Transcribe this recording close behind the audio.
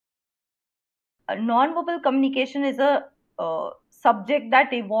Non-verbal communication is a subject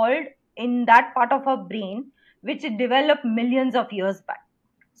that evolved in that part of our brain which developed millions of years back.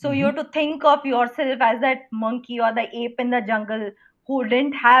 So you Mhm. have to think of yourself as that monkey or the ape in the jungle who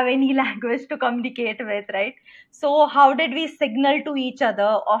didn't have any language to communicate with, right? So how did we signal to each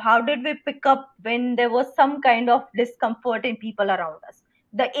other, or how did we pick up when there was some kind of discomfort in people around us,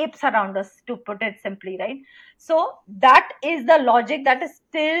 the apes around us, to put it simply, right? So that is the logic that is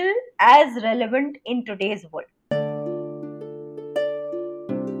still as relevant in today's world.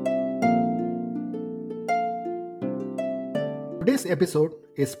 Today's episode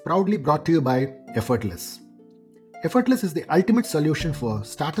is proudly brought to you by Effortless. Effortless is the ultimate solution for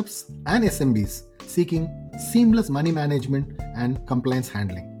startups and SMBs seeking seamless money management and compliance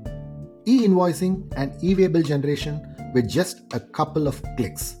handling, e-invoicing and e-way bill generation with just a couple of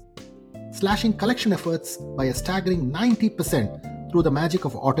clicks, slashing collection efforts by a staggering 90% through the magic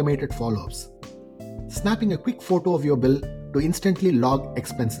of automated follow-ups, snapping a quick photo of your bill to instantly log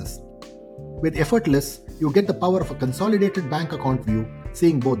expenses. With Effortless, you get the power of a consolidated bank account view,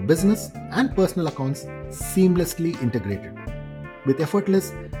 seeing both business and personal accounts seamlessly integrated. With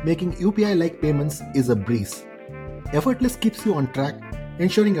Effortless, making UPI like payments is a breeze. Effortless keeps you on track,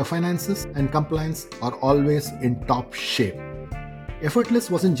 ensuring your finances and compliance are always in top shape.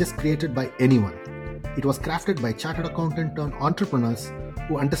 Effortless wasn't just created by anyone, it was crafted by chartered accountant turned entrepreneurs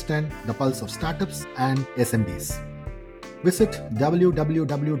who understand the pulse of startups and SMBs. Visit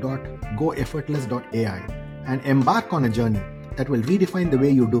www.goeffortless.ai and embark on a journey that will redefine the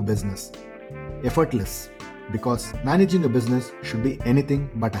way you do business. Effortless, because managing a business should be anything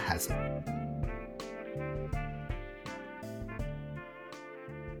but a hassle.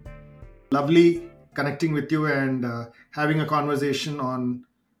 Lovely connecting with you and having a conversation on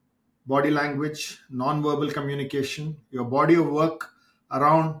body language, non-verbal communication. Your body of work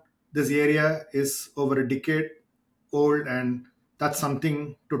around this area is over a decade old, and that's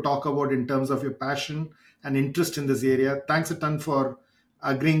something to talk about in terms of your passion and interest in this area. Thanks a ton for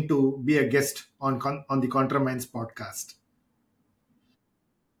agreeing to be a guest on the Contraminds podcast.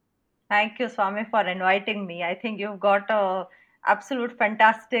 Thank you, Swami, for inviting me. I think you've got a absolute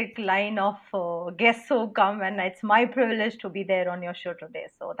fantastic line of guests who come, and it's my privilege to be there on your show today.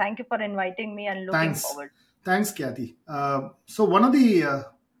 So thank you for inviting me, and looking Thanks. forward. Thanks, Khyati. So, one of the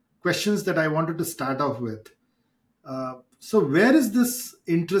questions that I wanted to start off with, so where is this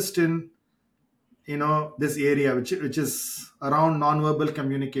interest in this area which is around nonverbal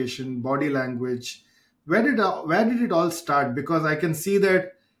communication, body language? Where did it all start? Because I can see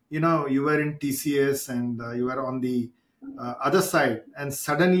that you were in TCS and you were on the other side, and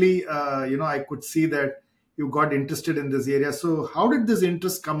suddenly I could see that you got interested in this area. So how did this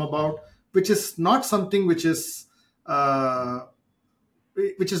interest come about, which is not something uh,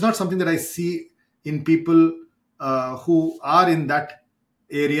 which is not something that I see in people who are in that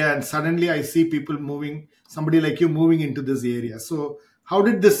area, and suddenly I see people moving, somebody like you moving into this area. So how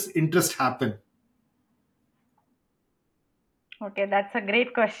did this interest happen? Okay, that's a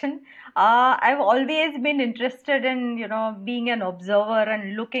great question. I've always been interested in, being an observer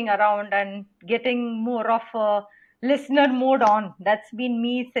and looking around and getting more of a listener mode on. That's been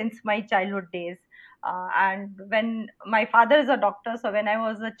me since my childhood days. And when my father is a doctor, so when I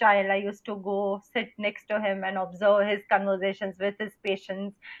was a child, I used to go sit next to him and observe his conversations with his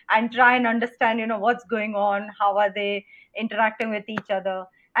patients and try and understand, what's going on, how are they interacting with each other.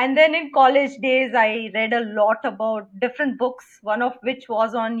 And then in college days, I read a lot about different books, one of which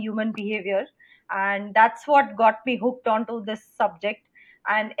was on human behavior. And that's what got me hooked onto this subject.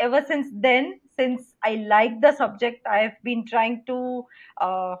 And ever since then, since I like the subject, I've been trying to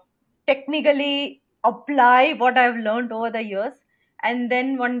uh, technically apply what I've learned over the years. And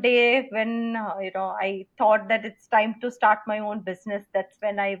then one day, when I thought that it's time to start my own business, that's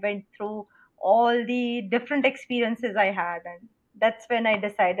when I went through all the different experiences I had, and that's when I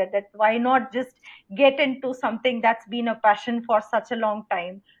decided that why not just get into something that's been a passion for such a long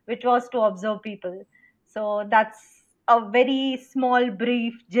time, which was to observe people. So that's a very small,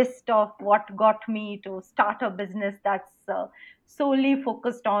 brief gist of what got me to start a business that's solely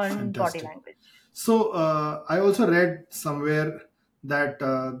focused on body Fantastic. language. So I also read somewhere that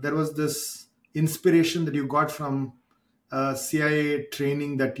there was this inspiration that you got from CIA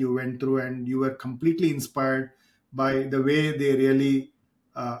training that you went through, and you were completely inspired by the way they really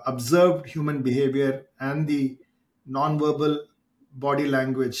observed human behavior and the nonverbal body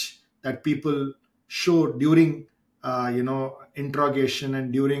language that people show during interrogation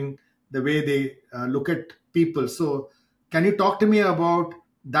and during the way they look at people. So can you talk to me about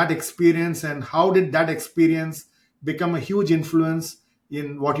that experience, and how did that experience become a huge influence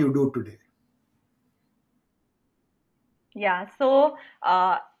in what you do today? Yeah, so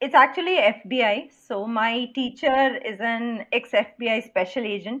it's actually FBI. So my teacher is an ex-FBI special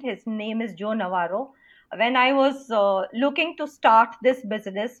agent. His name is Joe Navarro. When I was looking to start this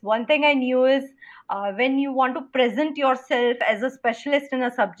business, one thing I knew is when you want to present yourself as a specialist in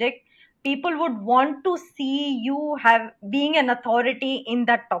a subject, people would want to see you have being an authority in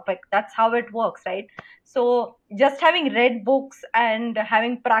that topic. That's how it works, right? So just having read books and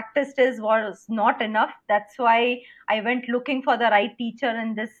having practiced is was not enough. That's why I went looking for the right teacher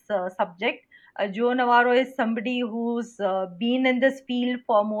in this subject. Joe Navarro is somebody who's been in this field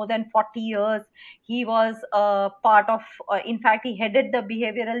for more than 40 years. He was part of, in fact, he headed the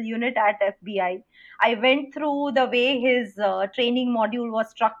behavioral unit at FBI. I went through the way his training module was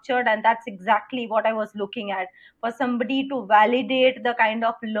structured, and that's exactly what I was looking at, for somebody to validate the kind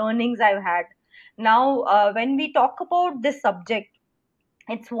of learnings I've had. Now, when we talk about this subject,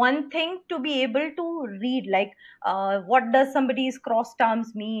 it's one thing to be able to read, like what does somebody's crossed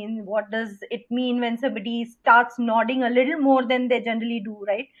arms mean, what does it mean when somebody starts nodding a little more than they generally do,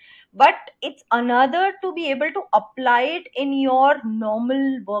 right? But it's another to be able to apply it in your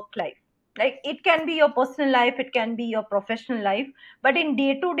normal work life. Like, it can be your personal life, it can be your professional life, but in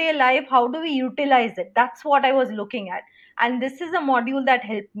day to day life, how do we utilize it? That's what I was looking at. And this is a module that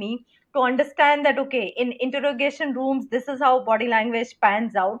helped me to understand that, okay, in interrogation rooms, this is how body language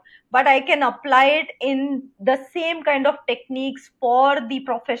pans out, but I can apply it in the same kind of techniques for the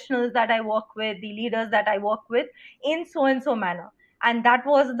professionals that I work with, the leaders that I work with, in so and so manner. And that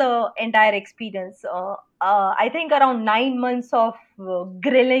was the entire experience. I think around 9 months of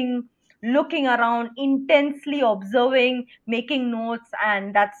grilling, looking around, intensely observing, making notes,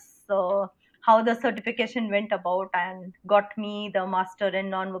 and that's how the certification went about and got me the master in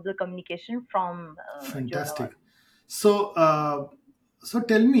nonverbal communication from Joe Fantastic. Navarro. So, so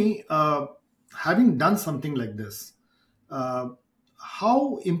tell me, having done something like this, uh,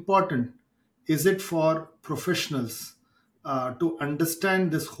 how important is it for professionals to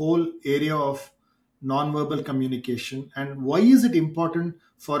understand this whole area of nonverbal communication, and why is it important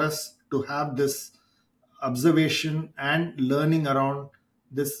for us to have this observation and learning around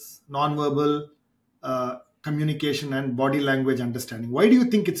this nonverbal communication and body language understanding? Why do you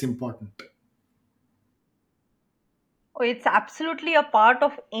think it's important? Oh, it's absolutely a part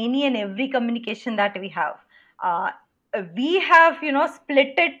of any and every communication that we have. Uh, we have,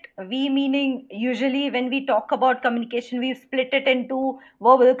 split it. We meaning usually when we talk about communication, we split it into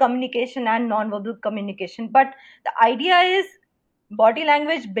verbal communication and non-verbal communication. But the idea is body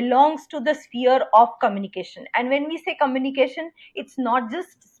language belongs to the sphere of communication. And when we say communication, it's not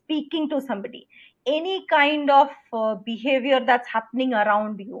just speaking to somebody. Any kind of behavior that's happening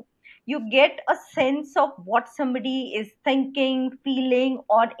around you, you get a sense of what somebody is thinking, feeling,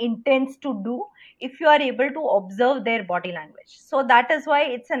 or intends to do if you are able to observe their body language. So that is why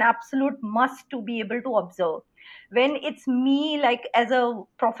it's an absolute must to be able to observe. When it's me, like as a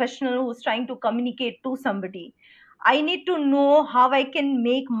professional who's trying to communicate to somebody, I need to know how I can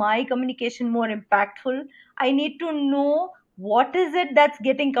make my communication more impactful. I need to know what is it that's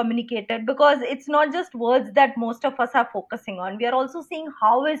getting communicated, because it's not just words that most of us are focusing on. We are also seeing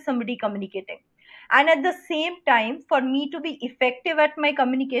how is somebody communicating. And at the same time, for me to be effective at my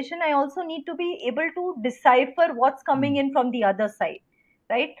communication, I also need to be able to decipher what's coming Hmm. in from the other side.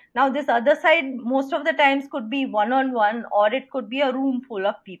 Right now, this other side most of the times could be one on one, or it could be a room full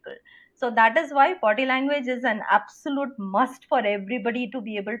of people. So that is why body language is an absolute must for everybody to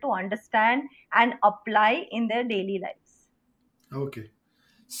be able to understand and apply in their daily lives. Okay.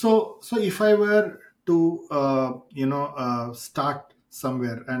 So if I were to start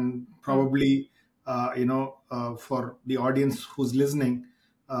somewhere, and Hmm. probably for the audience who's listening,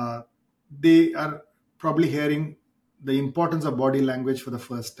 uh, they are probably hearing the importance of body language for the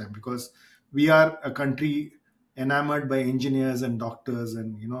first time, because we are a country enamored by engineers and doctors,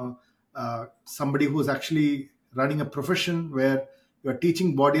 and somebody who's actually running a profession where you're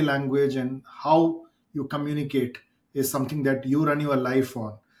teaching body language and how you communicate is something that you run your life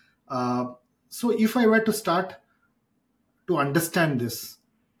on. uh, so if I were to start to understand this,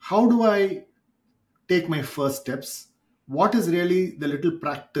 how do I take my first steps? What is really the little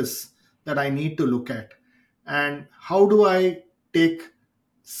practice that I need to look at? And how do I take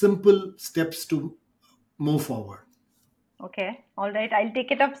simple steps to move forward? Okay, all right. I'll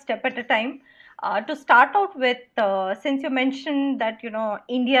take it up step at a time. To start out with, since you mentioned that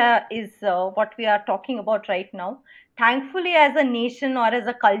India is what we are talking about right now. Thankfully, as a nation or as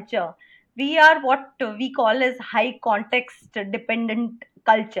a culture, we are what we call as high context dependent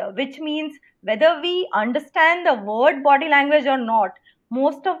culture, which means whether we understand the word body language or not,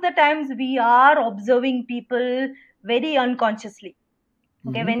 most of the times we are observing people. very unconsciously.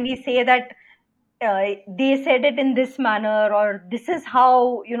 Okay, Hmm. when we say that they said it in this manner, or this is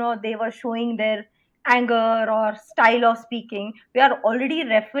how they were showing their anger or style of speaking, we are already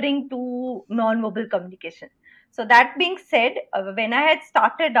referring to non-verbal communication. So that being said, when I had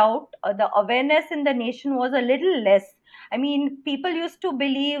started out, the awareness in the nation was a little less. I mean, people used to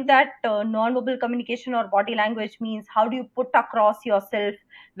believe that non-verbal communication or body language means how do you put across yourself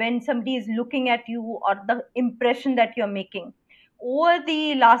when somebody is looking at you, or the impression that you're making. Over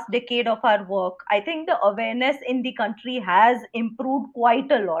the last decade of our work, I think the awareness in the country has improved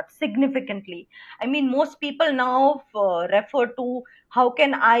quite a lot, significantly. I mean, most people now refer to how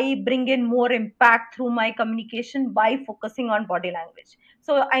can I bring in more impact through my communication by focusing on body language.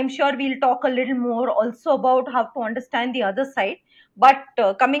 So I'm sure we'll talk a little more also about how to understand the other side. But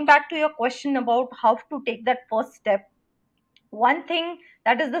coming back to your question about how to take that first step, one thing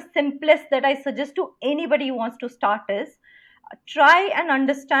that is the simplest that I suggest to anybody who wants to start is try and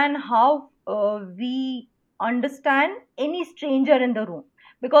understand how we understand any stranger in the room,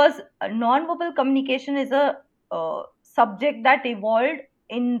 because non-verbal communication is a subject that evolved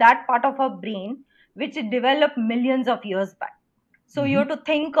in that part of our brain which developed millions of years back. So you Hmm. have to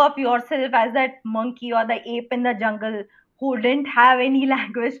think of yourself as that monkey or the ape in the jungle who didn't have any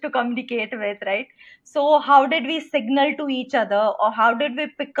language to communicate with, right? So how did we signal to each other, or how did we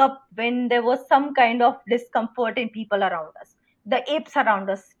pick up when there was some kind of discomfort in people around us, the apes around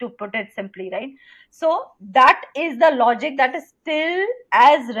us, to put it simply, right? So that is the logic that is still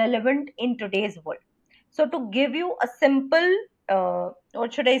as relevant in today's world. So to give you a simple,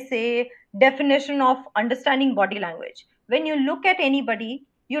 what should I say, definition of understanding body language, when you look at anybody,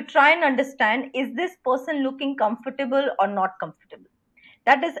 you try and understand, is this person looking comfortable or not comfortable?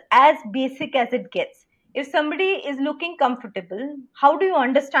 That is as basic as it gets. If somebody is looking comfortable, how do you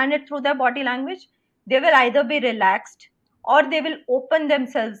understand it? Through their body language. They will either be relaxed, or they will open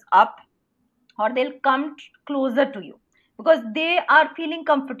themselves up, or they'll come closer to you because they are feeling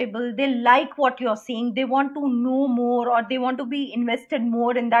comfortable. They like what you're saying, they want to know more, or they want to be invested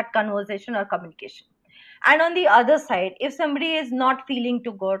more in that conversation or communication. And on the other side, if somebody is not feeling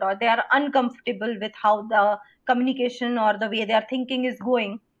too good, or they are uncomfortable with how the communication or the way they are thinking is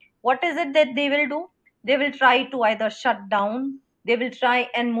going, what is it that they will do? They will try to either shut down, they will try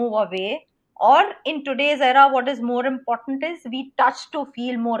and move away, or in today's era, what is more important is we touch to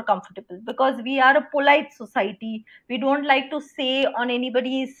feel more comfortable, because we are a polite society. We don't like to say on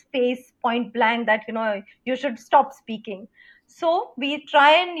anybody's face point blank that you should stop speaking. So we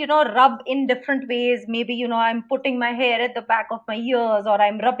try and rub in different ways. Maybe I'm putting my hair at the back of my ears, or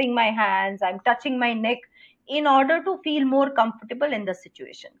I'm rubbing my hands, I'm touching my neck, in order to feel more comfortable in the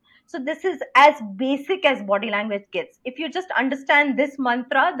situation. So this is as basic as body language gets. If you just understand this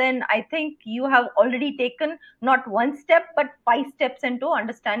mantra, then I think you have already taken not one step but five steps into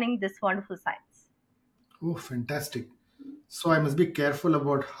understanding this wonderful science. Oh, fantastic. So I must be careful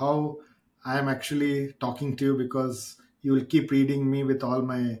about how I am actually talking to you, because you will keep reading me with all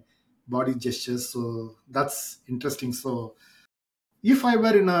my body gestures. So that's interesting. So if I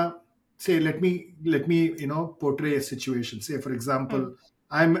were in a, say, let me portray a situation. Say for Hmm. example,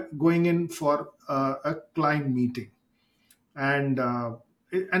 I'm going in for a client meeting, and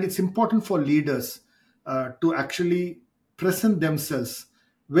and it's important for leaders to actually present themselves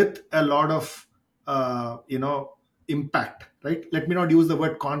with a lot of impact, right? Let me not use the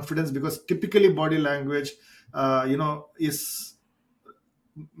word confidence, because typically body language is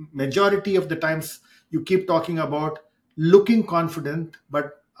majority of the times you keep talking about looking confident,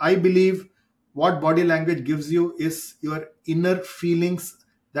 but I believe what body language gives you is your inner feelings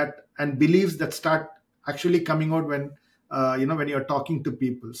that and beliefs that start actually coming out when when you're talking to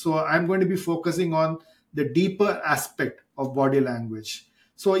people. So I'm going to be focusing on the deeper aspect of body language.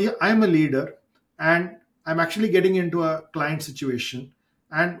 So yeah, I'm a leader, and I'm actually getting into a client situation,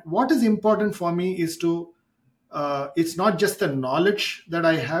 and what is important for me is to it's not just the knowledge that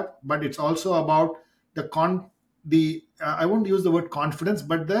I have, but it's also about the I won't use the word confidence,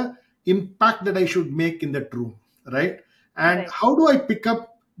 but the impact that I should make in that room, right? And Right. how do I pick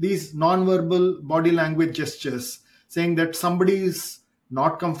up these non-verbal body language gestures, saying that somebody is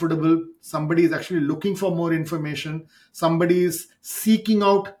not comfortable, somebody is actually looking for more information, somebody is seeking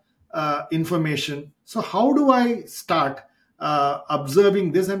out information. So how do I start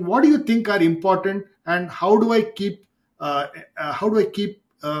observing this, and what do you think are important, and how do I keep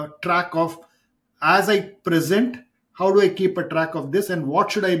track of, as I present, how do I keep a track of this, and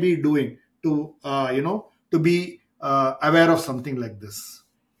what should I be doing to to be aware of something like this?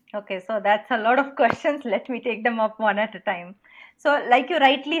 Okay, so that's a lot of questions. Let me take them up one at a time. So, like you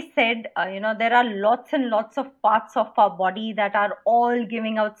rightly said, there are lots and lots of parts of our body that are all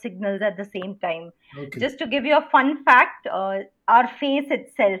giving out signals at the same time. Okay. Just to give you a fun fact, our face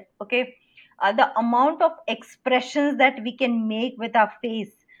itself, okay, the amount of expressions that we can make with our face,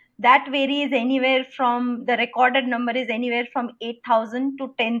 that varies anywhere from, the recorded number is anywhere from 8,000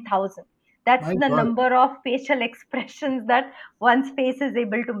 to 10,000. That's My the God. number of facial expressions that one's face is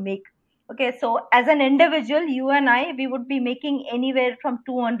able to make. Okay, so as an individual, you and I, we would be making anywhere from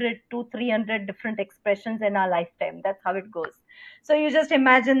 200 to 300 different expressions in our lifetime. That's how it goes. So you just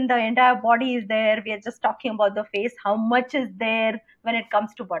imagine the entire body is there. We are just talking about the face. How much is there when it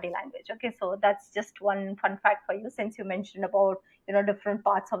comes to body language? Okay, so that's just one fun fact for you, since you mentioned about different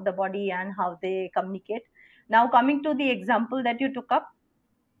parts of the body and how they communicate. Now coming to the example that you took up,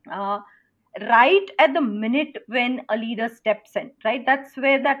 uh, right at the minute when a leader steps in, right, that's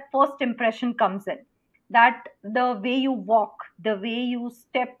where that first impression comes in, that the way you walk, the way you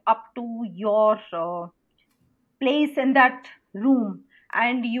step up to your place in that room,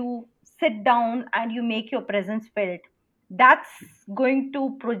 and you sit down and you make your presence felt, that's going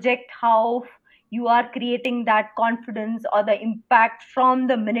to project how you are creating that confidence or the impact from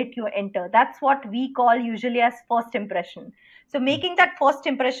the minute you enter. That's what we call usually as first impression. So making that first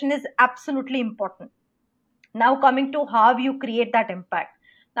impression is absolutely important. Now coming to how you create that impact.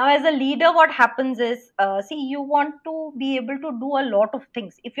 Now as a leader, what happens is, see, you want to be able to do a lot of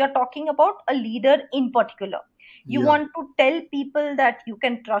things. If you're talking about a leader in particular, you Yeah. want to tell people that you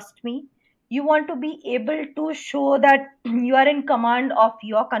can trust me. You want to be able to show that you are in command of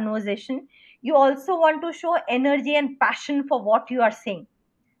your conversation. You also want to show energy and passion for what you are saying.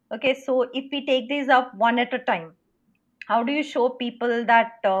 Okay, so if we take these up one at a time, how do you show people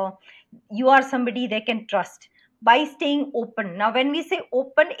that you are somebody they can trust? By staying open. Now when we say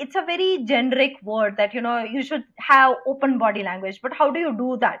open, it's a very generic word that you should have open body language, but how do you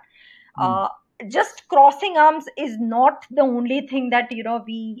do that? Mm. uh, just crossing arms is not the only thing that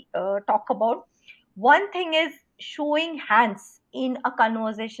we talk about. One thing is, showing hands in a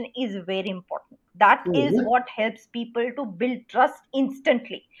conversation is very important. That Oh, is yeah. what helps people to build trust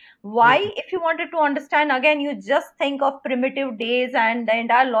instantly. Why? Okay. If you wanted to understand, again, you just think of primitive days, and the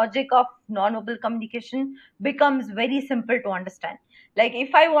entire logic of non-verbal communication becomes very simple to understand. Like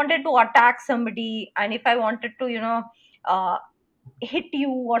if I wanted to attack somebody, and if I wanted to uh, hit you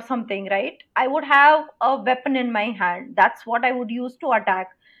or something, right, I would have a weapon in my hand. That's what I would use to attack,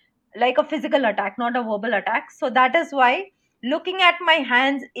 like a physical attack, not a verbal attack. So that is why looking at my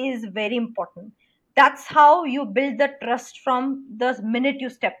hands is very important. That's how you build the trust from the minute you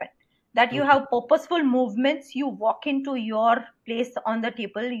step in. That you Okay. have purposeful movements, you walk into your place on the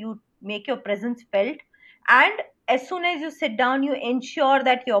table, you make your presence felt, and as soon as you sit down, you ensure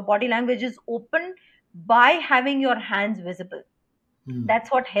that your body language is open by having your hands visible. Mm.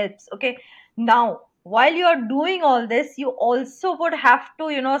 That's what helps. Okay, now while you're doing all this, you also would have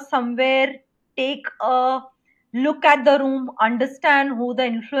to somewhere take a look at the room, understand who the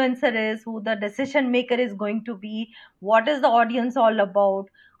influencer is, who the decision maker is going to be, what is the audience all about,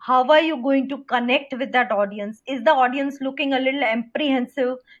 how are you going to connect with that audience. Is the audience looking a little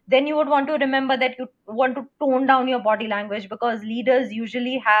apprehensive? Then you would want to remember that you want to tone down your body language, because leaders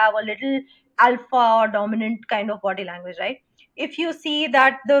usually have a little alpha or dominant kind of body language, right? If you see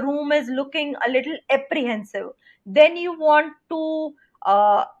that the room is looking a little apprehensive, then you want to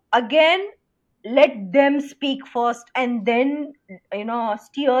again let them speak first, and then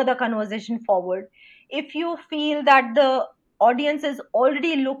steer the conversation forward. If you feel that the audience is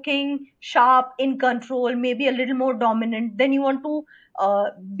already looking sharp, in control, maybe a little more dominant, then you want to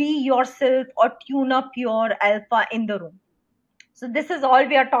be yourself or tune up your alpha in the room. So this is all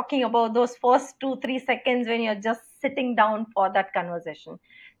we are talking about, those first 2 3 seconds when you're just sitting down for that conversation.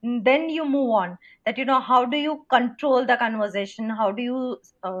 And then you move on, that how do you control the conversation, how do you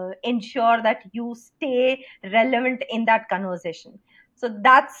ensure that you stay relevant in that conversation. So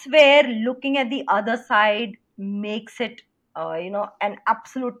that's where looking at the other side makes it an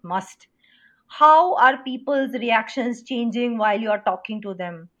absolute must. How are people's reactions changing while you are talking to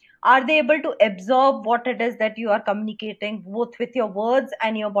them? Are they able to absorb what it is that you are communicating, both with your words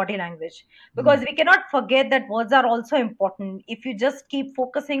and your body language? Because Mm. we cannot forget that words are also important. If you just keep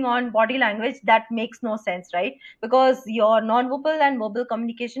focusing on body language, that makes no sense, right? Because your non-verbal and verbal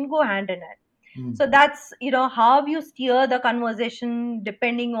communication go hand in hand. Mm. So that's how you steer the conversation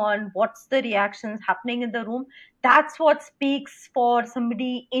depending on what's the reactions happening in the room. That's what speaks for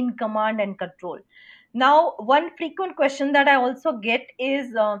somebody in command and control. Now one frequent question that I also get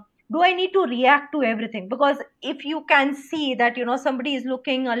is, do I need to react to everything? Because if you can see that somebody is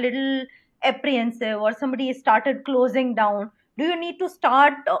looking a little apprehensive, or somebody has started closing down, Do you need to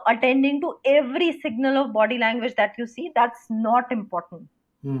start attending to every signal of body language that you see? That's not important,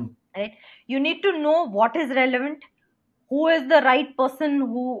 Hmm. right? You need to know what is relevant, who is the right person,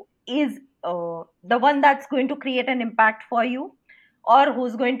 who is the one that's going to create an impact for you, or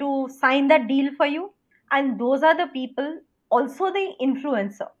who's going to sign that deal for you. And those are the people. Also the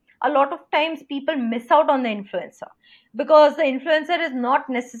influencer, a lot of times people miss out on the influencer, because the influencer is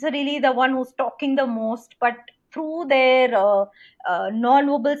not necessarily the one who's talking the most, but through their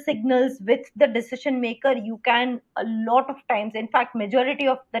non-verbal signals with the decision maker, you can a lot of times, in fact majority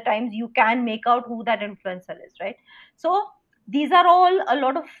of the times, you can make out who that influencer is, right? So these are all a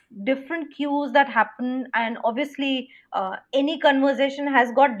lot of different cues that happen, and obviously any conversation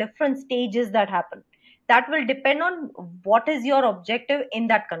has got different stages that happen. That will depend on what is your objective in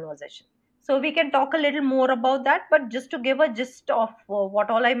that conversation. So we can talk a little more about that, but just to give a gist of what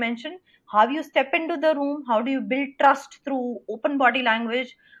all I mentioned: how you step into the room, how do you build trust through open body language,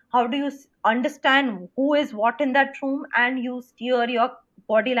 how do you understand who is what in that room, and you steer your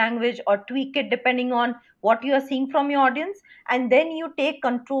body language or tweak it depending on what you are seeing from your audience, and then you take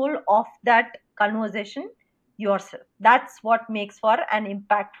control of that conversation yourself. That's what makes for an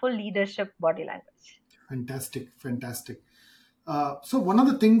impactful leadership body language. Fantastic, fantastic. So one of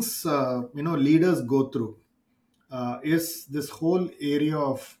the things leaders go through is this whole area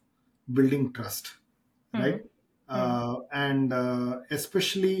of building trust, Hmm. right? Hmm. And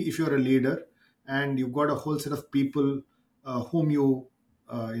especially if you're a leader and you've got a whole set of people whom you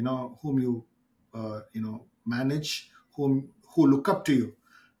manage, who look up to you.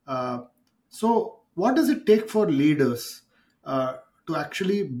 Uh, so, what does it take for leaders to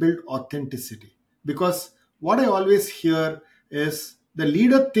actually build authenticity? Because what I always hear is the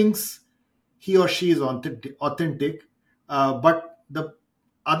leader thinks he or she is authentic, but the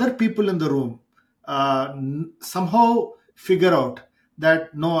other people in the room somehow figure out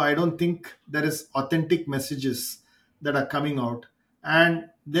that no, I don't think there is authentic messages that are coming out, and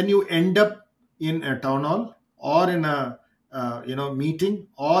then you end up in a town hall or in a meeting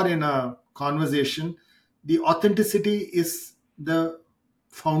or in a conversation. The authenticity is the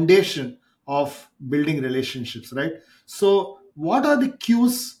foundation of building relationships, right? So what are the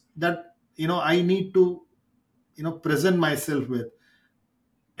cues that I need to present myself with,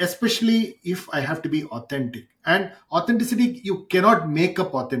 especially if I have to be authentic? And authenticity, you cannot make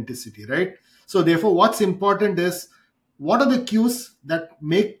up authenticity, right? So therefore, what's important is, what are the cues that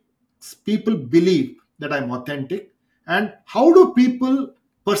make people believe that I'm authentic, and how do people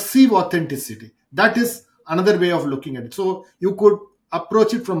perceive authenticity? That is another way of looking at it. So you could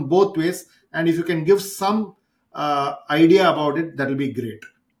approach it from both ways, and if you can give some idea about it, that will be great.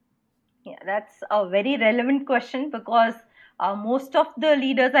 Yeah, that's a very relevant question, because most of the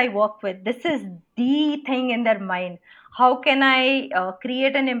leaders I work with, this is the thing in their mind. How can I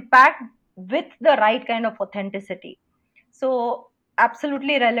create an impact with the right kind of authenticity? So,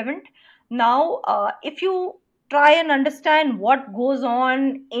 absolutely relevant. Now, if you try and understand what goes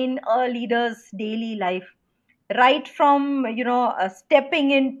on in a leader's daily life, right from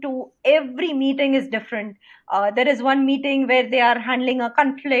stepping into every meeting is different. There is one meeting where they are handling a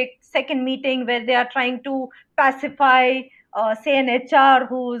conflict, second meeting where they are trying to pacify say an HR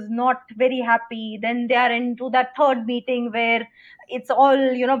who's not very happy, then they are into that third meeting where it's all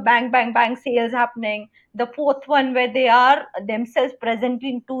bang bang bang sales happening, the fourth one where they are themselves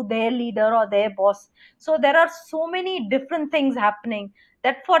presenting to their leader or their boss. So there are so many different things happening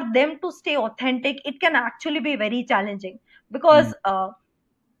that for them to stay authentic, it can actually be very challenging. Mm, Because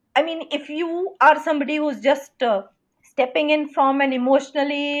I mean, if you are somebody who's just stepping in from an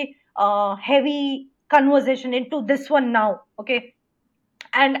emotionally heavy conversation into this one now, okay,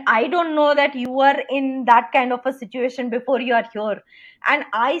 and I don't know that you are in that kind of a situation before you are here, and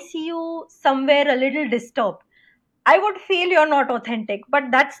I see you somewhere a little disturbed, I would feel you're not authentic.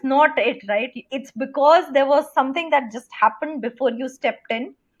 But that's not it, right? It's because there was something that just happened before you stepped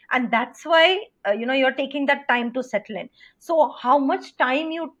in, and that's why you're taking that time to settle in. So how much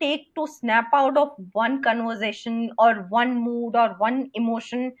time you take to snap out of one conversation or one mood or one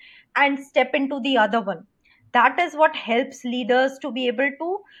emotion and step into the other one, that is what helps leaders to be able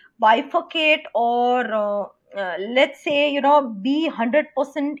to bifurcate, or let's say be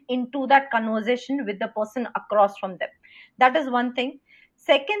 100% into that conversation with the person across from them. That is one thing.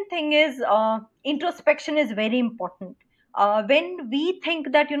 Second thing is introspection is very important. When we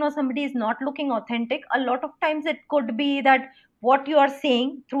think that somebody is not looking authentic, a lot of times it could be that what you are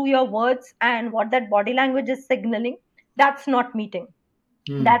saying through your words and what that body language is signaling, that's not meeting,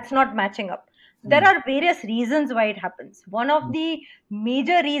 mm, that's not matching up. There mm, are various reasons why it happens. One of mm, the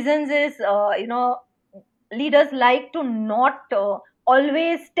major reasons is leaders like to not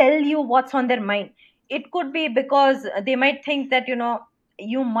always tell you what's on their mind. It could be because they might think that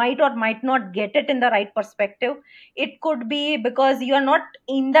you might or might not get it in the right perspective. It could be because you are not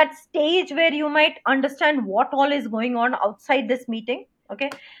in that stage where you might understand what all is going on outside this meeting. Okay.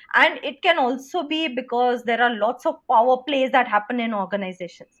 And it can also be because there are lots of power plays that happen in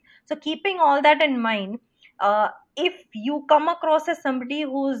organizations. So keeping all that in mind, if you come across as somebody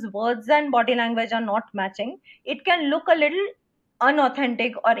whose words and body language are not matching, it can look a little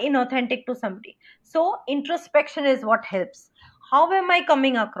unauthentic or inauthentic to somebody. So introspection is what helps. How am I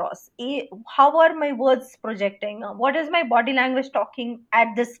coming across? How are my words projecting? What is my body language talking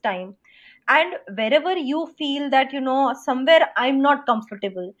at this time? And wherever you feel that somewhere I'm not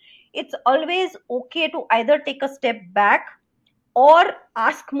comfortable, it's always okay to either take a step back or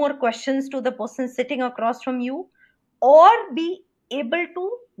ask more questions to the person sitting across from you, or be able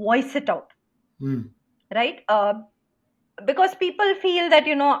to voice it out, Hmm. right? Because people feel that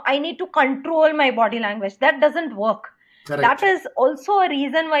I need to control my body language. That doesn't work. That Correct. is also a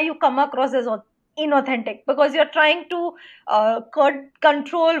reason why you come across as inauthentic, because you're trying to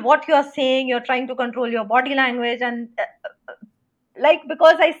control what you're saying. You're trying to control your body language. And like,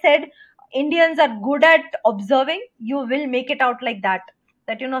 because I said Indians are good at observing, you will make it out like that,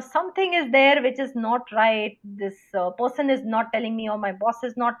 that something is there which is not right. This person is not telling me, or my boss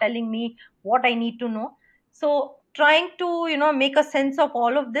is not telling me what I need to know. So trying to make a sense of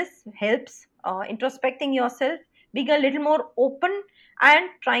all of this helps, introspecting yourself, being a little more open, and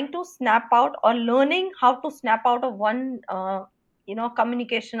trying to snap out, or learning how to snap out of one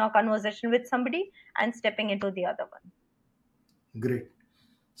communication or conversation with somebody, and stepping into the other one. Great.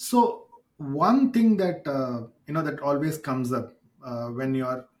 So one thing that that always comes up when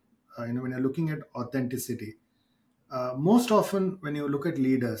you're when you're looking at authenticity, most often when you look at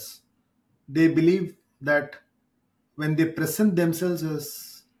leaders, they believe that when they present themselves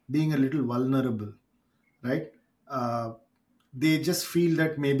as being a little vulnerable, right? Uh, they just feel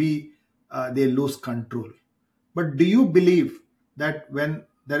that maybe they lose control. But do you believe that when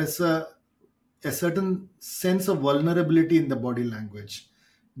there is a certain sense of vulnerability in the body language,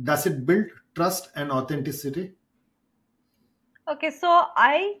 does it build trust and authenticity? Okay, so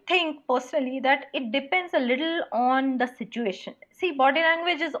I think personally that it depends a little on the situation. See, body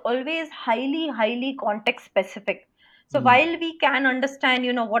language is always highly, highly context specific. So Hmm. while we can understand,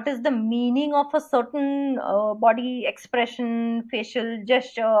 what is the meaning of a certain body expression, facial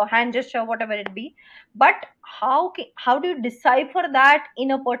gesture, hand gesture, whatever it be, but how do you decipher that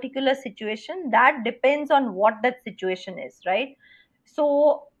in a particular situation? That depends on what that situation is, right?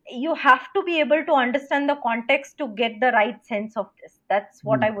 So you have to be able to understand the context to get the right sense of this. That's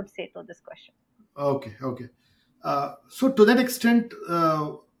what Hmm. I would say to this question. Okay, okay. So to that extent,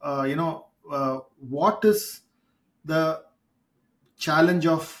 what is the challenge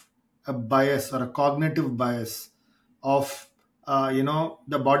of a bias or a cognitive bias of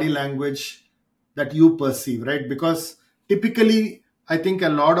the body language that you perceive, right? Because typically I think a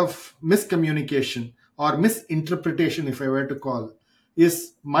lot of miscommunication or misinterpretation, if I were to call,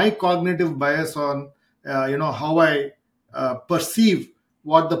 is my cognitive bias on how I perceive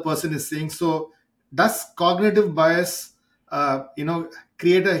what the person is saying. So does cognitive bias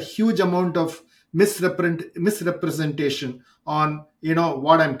create a huge amount of misrepresentation on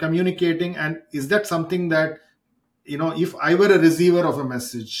what I'm communicating? And is that something that, if I were a receiver of a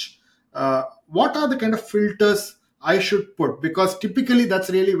message, what are the kind of filters I should put? Because typically that's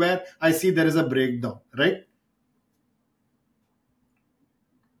really where I see there is a breakdown, right?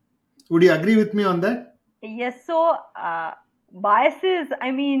 Would you agree with me on that? Yes, so biases,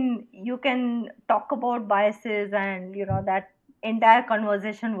 I mean, you can talk about biases, and that entire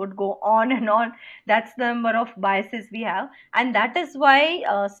conversation would go on and on. That's the number of biases we have. And that is why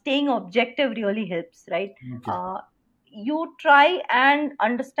staying objective really helps, right? Okay. Uh, you try and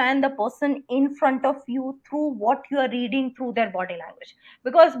understand the person in front of you through what you are reading through their body language,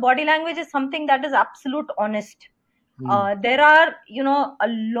 because body language is something that is absolute honest. Hmm. There are a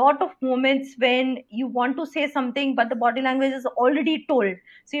lot of moments when you want to say something but the body language is already told.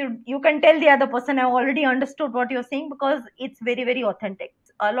 So you can tell the other person, I already understood what you're saying, because it's very, very authentic.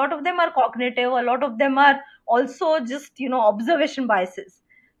 A lot of them are cognitive, a lot of them are also just observation biases.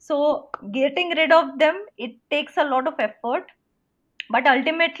 So getting rid of them, it takes a lot of effort. But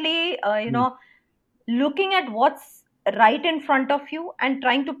ultimately, Hmm. looking at what's right in front of you and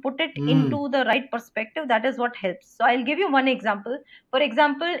trying to put it Mm. into the right perspective, that is what helps. So I'll give you one example. For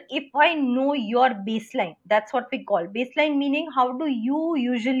example, if I know your baseline, that's what we call baseline, meaning how do you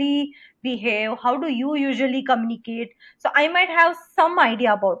usually behave, how do you usually communicate. So I might have some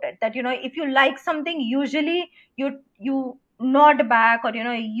idea about it, that if you like something, usually you nod back, or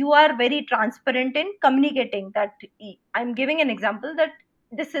you are very transparent in communicating that. I'm giving an example that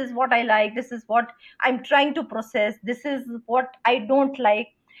this is what I like, this is what I'm trying to process, this is what I don't like.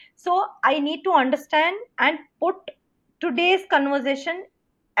 So I need to understand and put today's conversation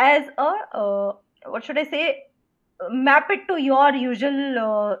as a what should I say, map it to your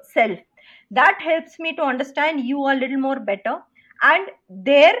usual self. That helps me to understand you a little more better. And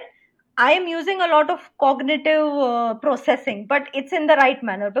there I am using a lot of cognitive processing, but it's in the right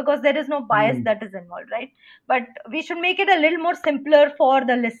manner because there is no bias Mm. that is involved, right? But we should make it a little more simpler for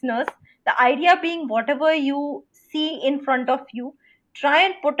the listeners. The idea being, whatever you see in front of you, try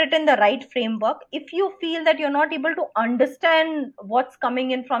and put it in the right framework. If you feel that you're not able to understand what's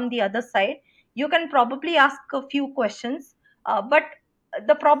coming in from the other side, you can probably ask a few questions. But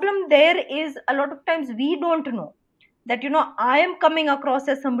the problem there is, a lot of times we don't know that I am coming across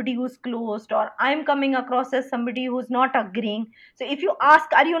as somebody who's closed, or I am coming across as somebody who's not agreeing. So if you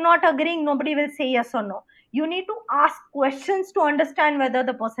ask, are you not agreeing, nobody will say yes or no. You need to ask questions to understand whether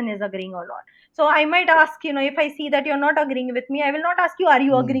the person is agreeing or not. So I might ask, if I see that you're not agreeing with me, I will not ask you, are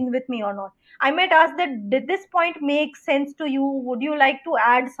you Mm. agreeing with me or not. I might ask that, did this point make sense to you, would you like to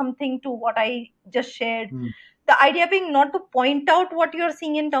add something to what I just shared. Mm. The idea being not to point out what you're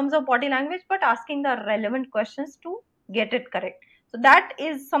seeing in terms of body language, but asking the relevant questions to get it correct. So that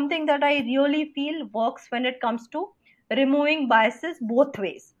is something that I really feel works when it comes to removing biases both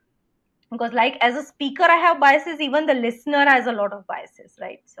ways. Because, like, as a speaker, I have biases, even the listener has a lot of biases,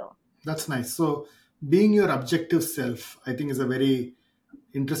 right? So, That's nice. So, being your objective self, I think, is a very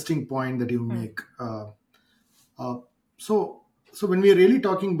interesting point that you hmm, make. Uh, so, so when we're really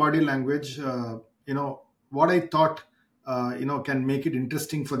talking body language, what I thought, can make it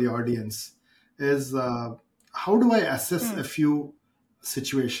interesting for the audience is how do I assess hmm, a few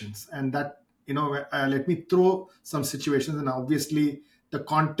situations, and that let me throw some situations, and obviously the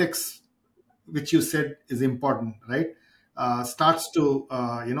context which you said is important, right? Starts to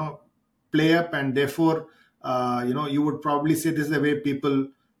play up, and therefore you would probably say this is the way people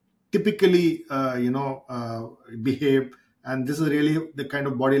typically behave, and this is really the kind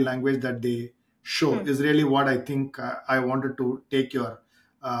of body language that they show, hmm. is really what I think I wanted to take your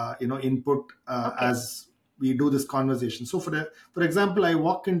input Okay. as we do this conversation. So for example, I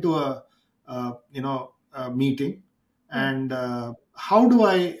walk into a meeting, Hmm. and how do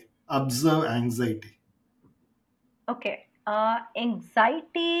I observe anxiety? Okay.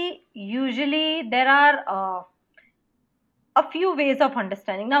 Anxiety, usually there are a few ways of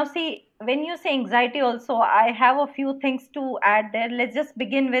understanding. Now, see, when you say anxiety, also, I have a few things to add there. Let's just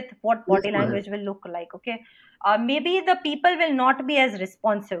begin with what Please body go ahead. language will look like. Okay. Maybe the people will not be as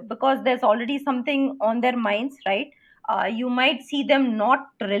responsive because there's already something on their minds, right? You might see them not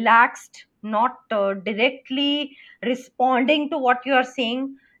relaxed, not directly responding to what you are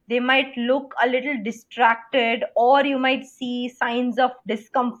saying. They might look a little distracted, or you might see signs of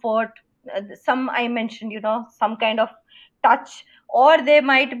discomfort. Some I mentioned, some kind of touch, or they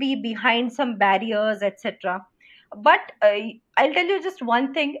might be behind some barriers, etc. But I'll tell you just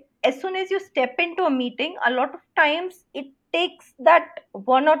one thing. As soon as you step into a meeting, a lot of times it takes that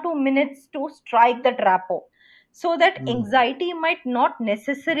 1 or 2 minutes to strike that rapport. So that Mm. anxiety might not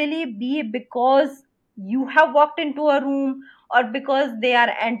necessarily be because you have walked into a room, or because they are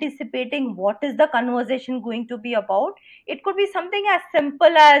anticipating what is the conversation going to be about. It could be something as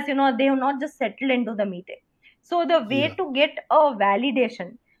simple as, they have not just settled into the meeting. So the way Yeah. to get a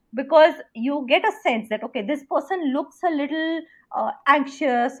validation, because you get a sense that, okay, this person looks a little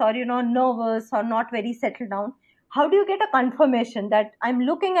anxious, or nervous, or not very settled down. How do you get a confirmation that I'm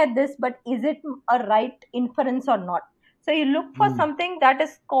looking at this, but is it a right inference or not? So you look for Mm. something that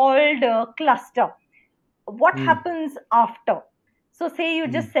is called cluster. What Mm. happens after? So say you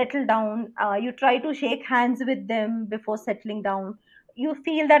Mm. just settle down, you try to shake hands with them before settling down. You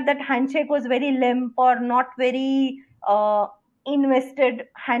feel that that handshake was very limp, or not very invested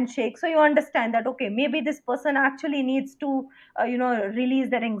handshake. So you understand that, okay, maybe this person actually needs to release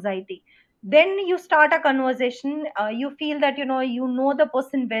their anxiety. Then you start a conversation. You feel that you know the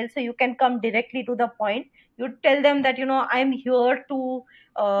person well, so you can come directly to the point. You tell them that I'm here to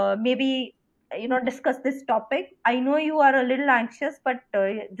maybe discuss this topic. I know you are a little anxious, but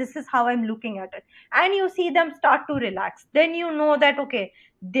this is how I'm looking at it. And you see them start to relax, then you know that okay,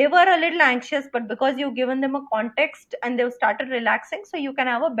 they were a little anxious, but because you've given them a context and they've started relaxing, so you can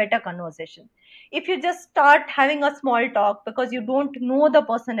have a better conversation. If you just start having a small talk because you don't know the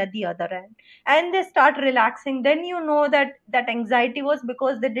person at the other end, and they start relaxing, then you know that that anxiety was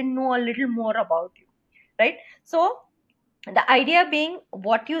because they didn't know a little more about you, right? So the idea being,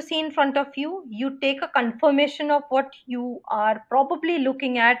 what you see in front of you, you take a confirmation of what you are probably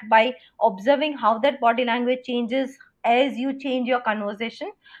looking at by observing how that body language changes as you change your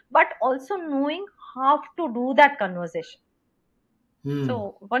conversation, but also knowing how to do that conversation. Hmm.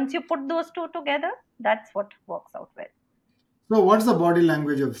 So once you put those two together, that's what works out well. So, what's the body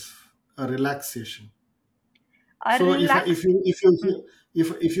language of a relaxation? A So, relaxed.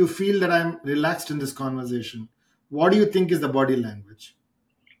 if you feel that I'm relaxed in this conversation, what do you think is the body language?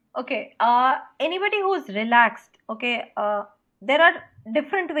 Okay, anybody who's relaxed, okay, there are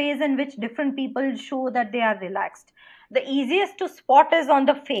different ways in which different people show that they are relaxed. The easiest to spot is on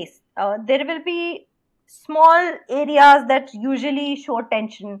the face. There will be small areas that usually show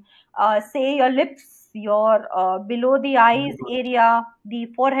tension. Say your lips, your below the eyes area, the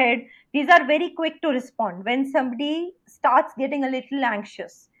forehead. These are very quick to respond when somebody starts getting a little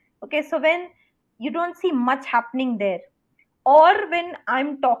anxious. Okay, so when you don't see much happening there, or when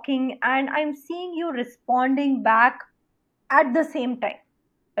I'm talking and I'm seeing you responding back at the same time,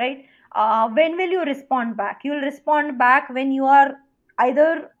 right? When will you respond back? You'll respond back when you are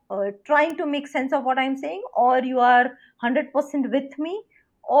either trying to make sense of what I'm saying, or you are 100% with me,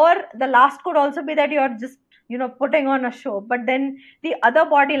 or the last could also be that you're just putting on a show, but then the other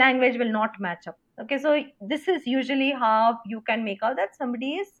body language will not match up. Okay, so this is usually how you can make out that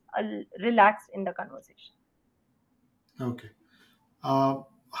somebody is relaxed in the conversation. Okay. uh,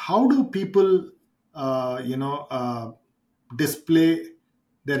 how do people display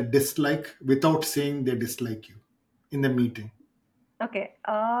their dislike without saying they dislike you in the meeting? Okay.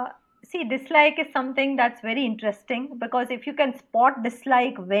 See, dislike is something that's very interesting, because if you can spot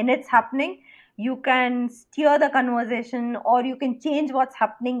dislike when it's happening, you can steer the conversation or you can change what's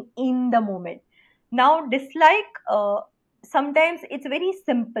happening in the moment. Now, dislike, sometimes it's very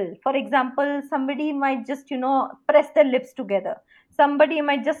simple. For example, somebody might just, press their lips together. Somebody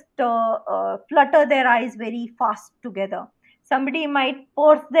might just flutter their eyes very fast together. Somebody might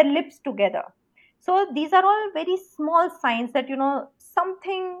purse their lips together. So these are all very small signs that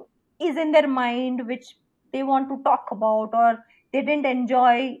something is in their mind which they want to talk about, or they didn't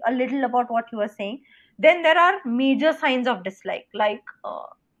enjoy a little about what you are saying. Then there are major signs of dislike, like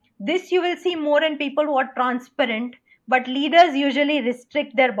this you will see more in people who are transparent, but leaders usually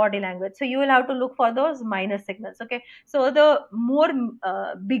restrict their body language, so you will have to look for those minor signals. Okay, so the more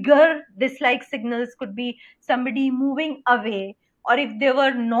bigger dislike signals could be somebody moving away, or if they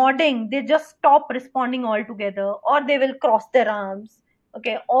were nodding, they just stop responding altogether, or they will cross their arms.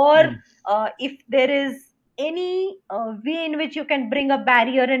 Okay, or Hmm. if there is any way in which you can bring a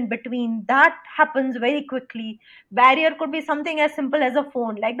barrier in between, that happens very quickly. Barrier could be something as simple as a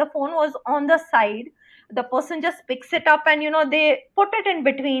phone, like the phone was on the side, the person just picks it up and they put it in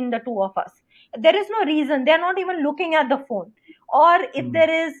between the two of us. There is no reason, they are not even looking at the phone. Or if Hmm. there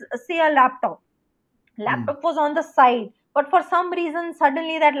is, say, a Hmm. laptop was on the side, but for some reason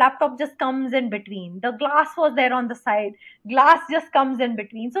suddenly that laptop just comes in between, the glass was there on the side, glass just comes in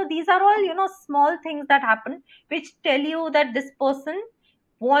between. So these are all small things that happen, which tell you that this person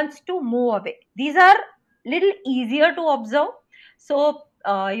wants to move away. These are little easier to observe. So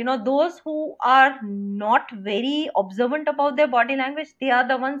those who are not very observant about their body language, they are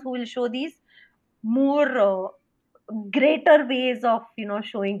the ones who will show these more greater ways of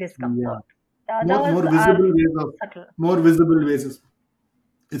showing Yeah. discomfort. The More others more are visible ways of subtle. more visible ways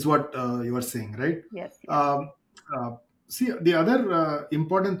is what you are saying, right? Yes, yes. um, See, the other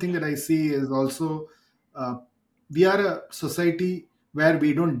important thing that I see is also, uh, we are a society where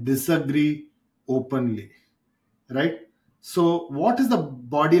we don't disagree openly, right? So what is the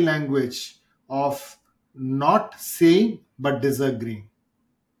body language of not saying but disagreeing?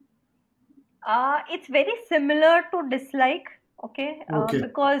 It's very similar to dislike, okay, Okay.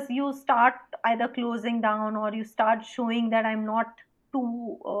 because you start either closing down or you start showing that I'm not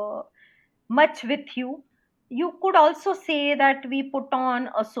too much with you. You could also say that we put on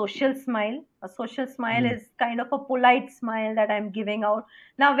a social smile. A social smile Mm. is kind of a polite smile that I'm giving out.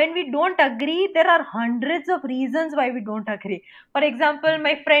 Now, when we don't agree, there are hundreds of reasons why we don't agree. For example,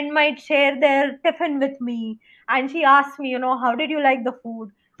 my friend might share their tiffin with me and she asks me, how did you like the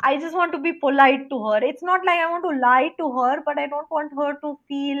food? I just want to be polite to her. It's not like I want to lie to her, but I don't want her to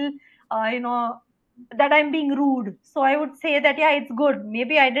feel that I'm being rude. So I would say that, yeah, it's good.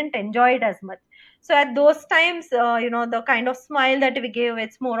 Maybe I didn't enjoy it as much. So at those times, the kind of smile that we give,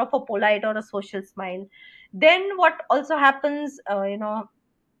 it's more of a polite or a social smile. Then what also happens,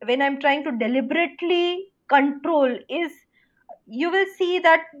 when I'm trying to deliberately control is, you will see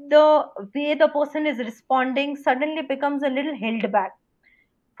that the way the person is responding suddenly becomes a little held back.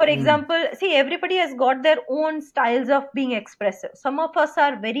 For Hmm. example, see, everybody has got their own styles of being expressive. Some of us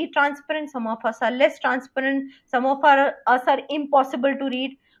are very transparent, some of us are less transparent, some of us are impossible to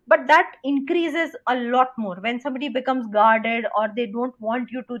read. But that increases a lot more when somebody becomes guarded, or they don't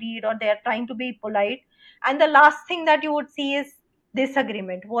want you to read, or they are trying to be polite. And the last thing that you would see is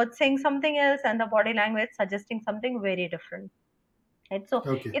disagreement, words saying something else and the body language suggesting something very different. Right? So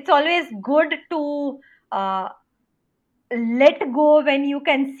Okay. it's always good to uh, let go when you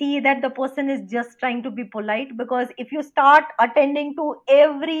can see that the person is just trying to be polite, because if you start attending to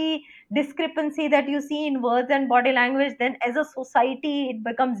every discrepancy that you see in words and body language, then as a society it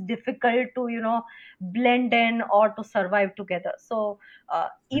becomes difficult to blend in or to survive together. So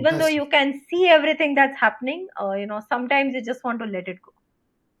even though Fantastic. you can see everything that's happening, sometimes you just want to let it go.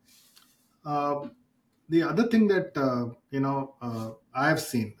 Um, the other thing that I have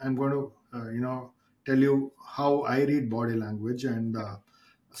seen, I'm going to tell you how I read body language, and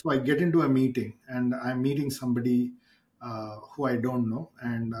so I get into a meeting and I'm meeting somebody who I don't know,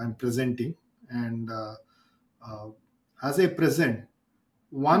 and I'm presenting, and uh, as I present,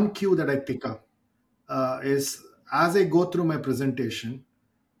 Hmm. one cue that I pick up is as I go through my presentation,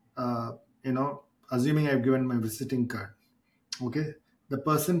 uh, you know, assuming I've given my visiting card. Okay, the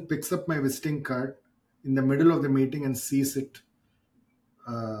person picks up my visiting card in the middle of the meeting and sees it,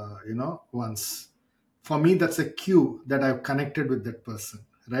 once. For me, that's a cue that I've connected with that person,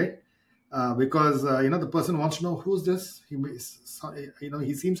 right? Because the person wants to know who's this.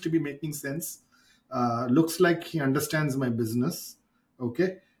 He seems to be making sense. Looks like he understands my business.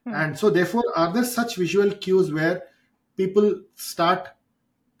 Okay, Hmm. and so therefore, are there such visual cues where people start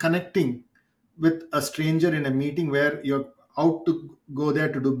connecting with a stranger in a meeting where you're out to go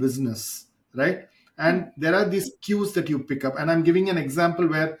there to do business, right? Hmm. And there are these cues that you pick up, and I'm giving an example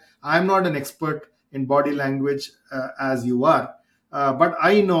where I'm not an expert in body language as you are, but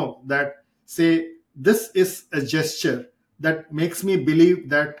I know that, say, this is a gesture that makes me believe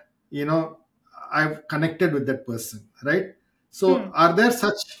that I've connected with that person, right? So Hmm. are there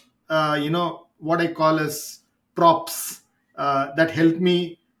such what I call as props that help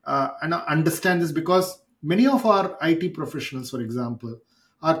me and understand this, because many of our IT professionals, for example,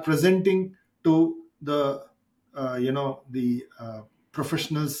 are presenting to the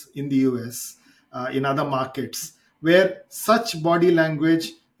professionals in the US, in other markets, where such body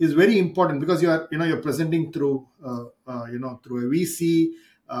language is very important, because you're presenting through through a VC,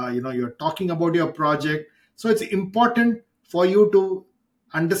 you're talking about your project, so it's important for you to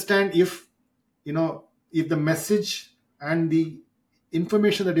understand if the message and the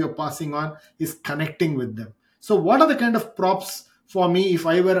information that you're passing on is connecting with them. So what are the kind of props for me if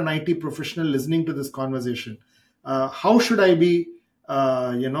I were an IT professional listening to this conversation? How should I be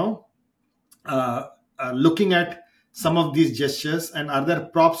uh, looking at some of these gestures, and are there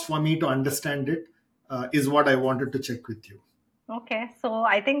props for me to understand it, is what I wanted to check with you. Okay, so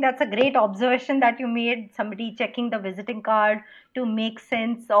I think that's a great observation that you made. Somebody checking the visiting card to make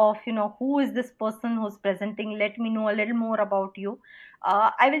sense of, who is this person who's presenting? Let me know a little more about you.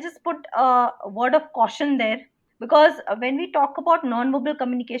 I will just put a word of caution there, because when we talk about nonverbal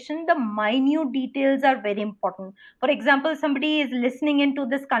communication, the minute details are very important. For example, somebody is listening into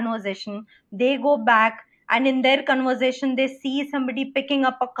this conversation, they go back, and in their conversation, they see somebody picking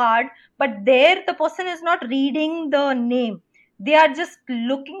up a card, but there the person is not reading the name. They are just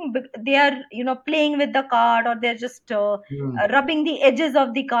looking, they are playing with the card, or they're just Hmm. rubbing the edges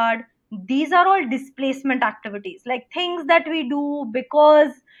of the card. These are all displacement activities, like things that we do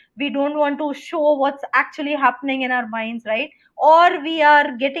because we don't want to show what's actually happening in our minds, right? Or we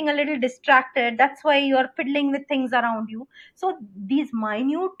are getting a little distracted, that's why you are fiddling with things around you. So these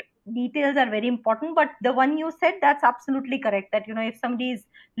minute details are very important, but the one you said, that's absolutely correct, that if somebody is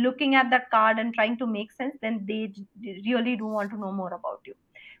looking at that card and trying to make sense, then they really do want to know more about you.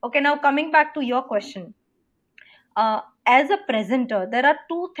 Okay, now coming back to your question, as a presenter, there are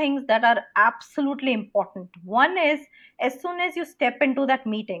two things that are absolutely important. One is, as soon as you step into that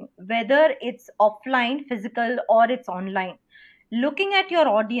meeting, whether it's offline, physical, or it's online, looking at your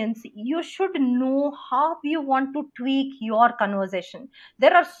audience, you should know how you want to tweak your conversation.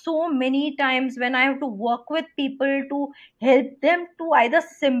 There are so many times when I have to work with people to help them to either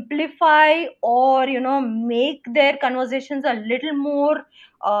simplify or make their conversations a little more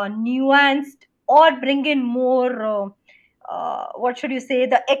nuanced, or bring in more what should you say,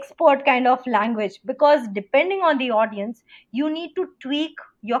 the expert kind of language, because depending on the audience, you need to tweak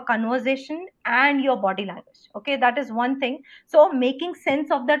your conversation and your body language. Okay, that is one thing. So making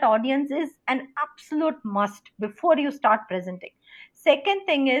sense of that audience is an absolute must before you start presenting. Second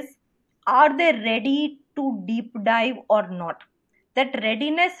thing is, are they ready to deep dive or not? That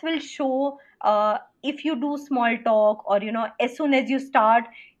readiness will show if you do small talk, or as soon as you start,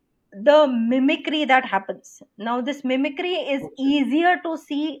 the mimicry that happens. Now this mimicry is easier to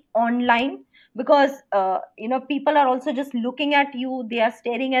see online, because people are also just looking at you, they are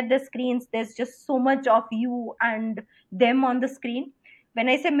staring at the screens, there's just so much of you and them on the screen. When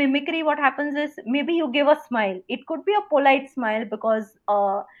I say mimicry, what happens is, maybe you give a smile, it could be a polite smile, because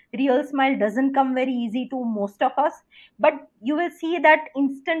real smile doesn't come very easy to most of us, but you will see that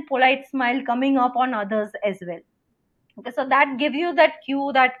instant polite smile coming up on others as well. Okay, so that gives you that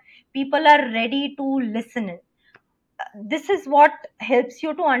cue that people are ready to listen in. This is what helps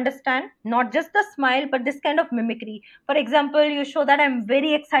you to understand not just the smile but this kind of mimicry. For example, you show that I'm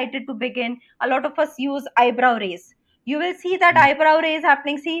very excited to begin. A lot of us use eyebrow raise. You will see that eyebrow raise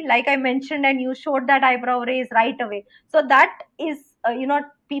happening. See, like I mentioned, and you showed that eyebrow raise right away. So that is,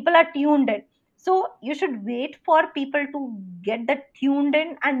 people are tuned in. So you should wait for people to get that tuned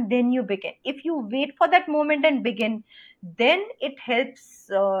in and then you begin. If you wait for that moment and begin, then it helps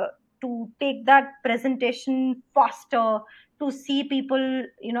to take that presentation faster, to see people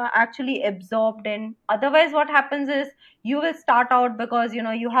actually absorbed in. Otherwise what happens is, you will start out because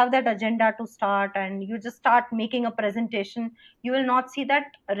you have that agenda to start, and you just start making a presentation, you will not see that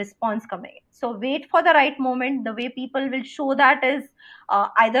response coming. So wait for the right moment. The way people will show that is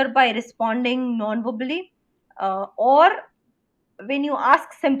either by responding non-verbally, or when you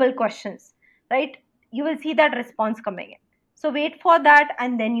ask simple questions, right? You will see that response coming in. So wait for that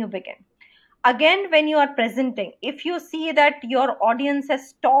and then you begin. Again, when you are presenting, if you see that your audience has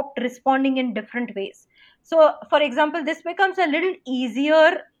stopped responding in different ways, so for example, this becomes a little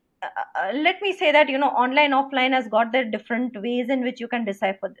easier. Let me say that online offline has got their different ways in which you can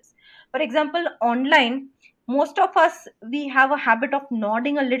decipher this. For example, online, most of us, we have a habit of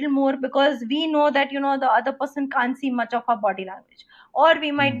nodding a little more, because we know that the other person can't see much of our body language, or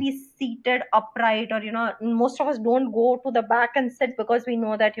we might Mm. be seated upright, or most of us don't go to the back and sit, because we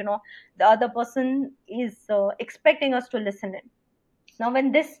know that the other person is expecting us to listen in. Now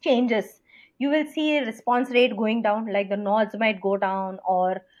when this changes, you will see response rate going down, like the nods might go down,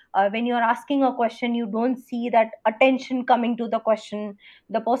 or when you're asking a question, you don't see that attention coming to the question.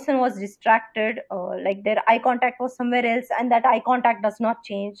 The person was distracted, like their eye contact was somewhere else, and that eye contact does not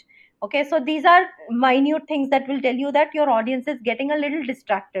change. Okay, so these are minute things that will tell you that your audience is getting a little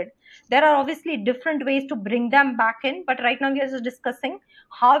distracted. There are obviously different ways to bring them back in, but right now we are just discussing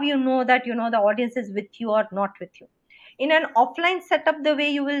how you know that the audience is with you or not with you. In an offline setup, the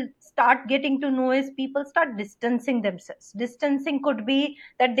way you will start getting to know is, people start distancing themselves. Distancing could be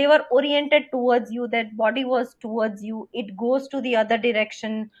that they were oriented towards you, that body was towards you, it goes to the other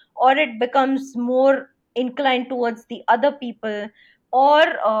direction, or it becomes more inclined towards the other people,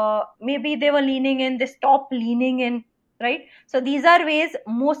 or maybe they were leaning in, they stop leaning in, right? So these are ways.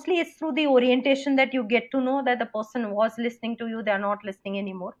 Mostly it's through the orientation that you get to know that the person was listening to you, they are not listening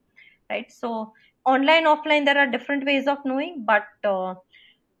anymore, right? So online offline, there are different ways of knowing, but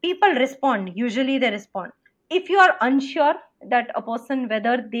people respond, usually they respond. If you are unsure that a person,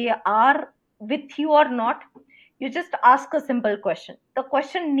 whether they are with you or not, you just ask a simple question. The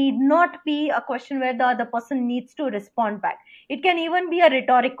question need not be a question where the other person needs to respond back. It can even be a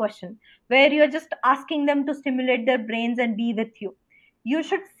rhetoric question, where you're just asking them to stimulate their brains and be with you. You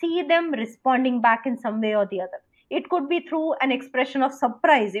should see them responding back in some way or the other. It could be through an expression of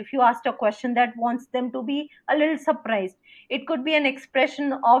surprise. If you asked a question that wants them to be a little surprised, it could be an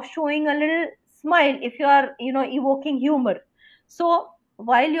expression of showing a little smile if you are evoking humor. So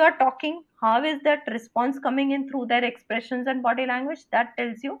while you are talking, how is that response coming in through their expressions and body language? That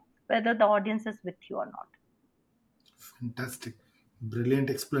tells you whether the audience is with you or not. Fantastic. Brilliant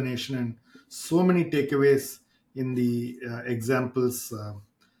explanation, and so many takeaways in the examples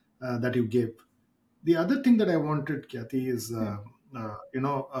that you gave. The other thing that I wanted, Kathy, is Hmm.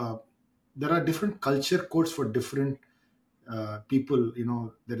 there are different culture codes for different people.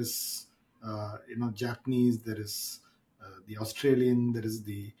 There is Japanese, there is the Australian, there is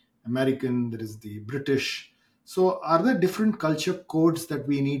the American, there is the British. So, are there different culture codes that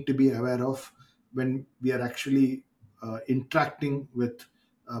we need to be aware of when we are actually interacting with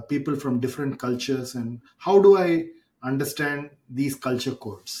people from different cultures? And how do I understand these culture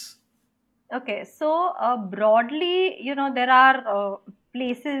codes? Okay, so broadly, there are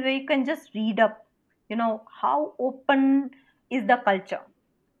places where you can just read up, how open is the culture.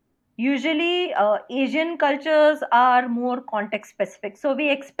 Usually, Asian cultures are more context specific, so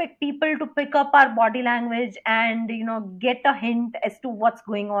we expect people to pick up our body language and get a hint as to what's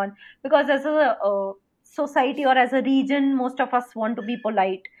going on. Because as a society or as a region, most of us want to be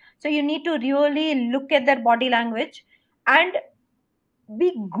polite, so you need to really look at their body language and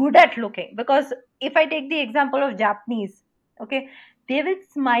be good at looking. Because if I take the example of Japanese, okay, they will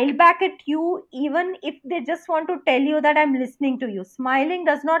smile back at you even if they just want to tell you that I'm listening to you. Smiling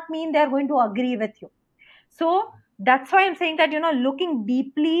does not mean they're going to agree with you. So that's why I'm saying that looking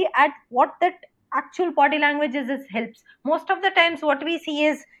deeply at what that actual body language is helps. Most of the times what we see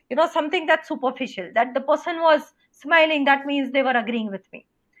is something that's superficial, that the person was smiling, that means they were agreeing with me,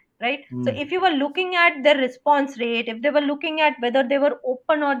 right? So Hmm. if you were looking at their response rate, if they were looking at whether they were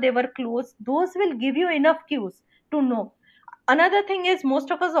open or they were closed, those will give you enough cues to know. Another thing is,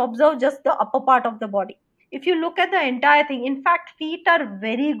 most of us observe just the upper part of the body. If you look at the entire thing, in fact, feet are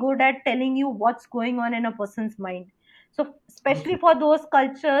very good at telling you what's going on in a person's mind. So especially Okay. for those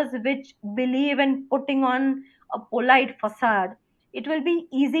cultures which believe in putting on a polite facade, it will be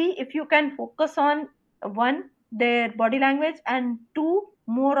easy if you can focus on one, their body language, and two,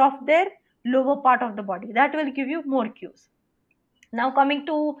 more of their lower part of the body. That will give you more cues. Now coming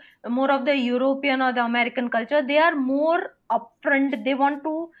to more of the European or the American culture, they are more upfront. They want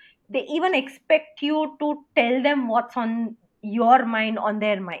to, they even expect you to tell them what's on your mind, on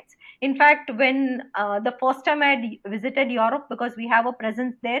their minds. In fact, when the first time I had visited Europe, because we have a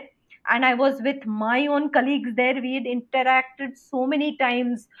presence there, and I was with my own colleagues there, we had interacted so many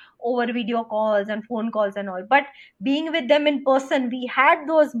times over video calls and phone calls and all. But being with them in person, we had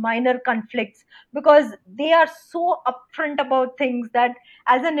those minor conflicts, because they are so upfront about things that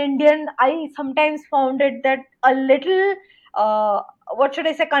as an Indian, I sometimes found it that a little, what should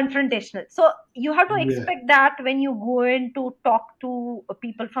I say, confrontational. So you have to Yeah. expect that when you go in to talk to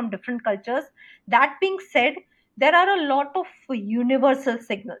people from different cultures. That being said, there are a lot of universal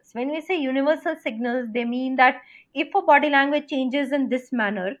signals. When we say universal signals, they mean that if a body language changes in this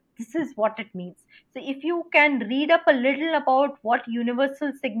manner, this is what it means. So if you can read up a little about what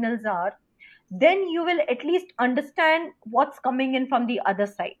universal signals are, then you will at least understand what's coming in from the other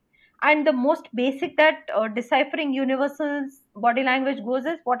side. And the most basic that deciphering universal body language goes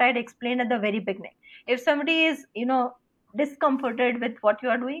is what I had explained at the very beginning. If somebody is discomforted with what you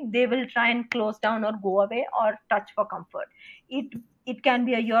are doing, they will try and close down or go away or touch for comfort. It can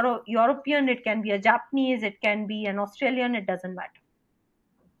be a European, it can be a Japanese, it can be an Australian, it doesn't matter.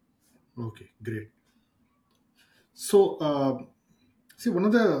 Okay. Great. So, see, one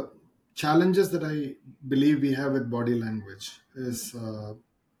of the challenges that I believe we have with body language is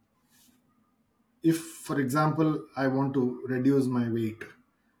if, for example, I want to reduce my weight,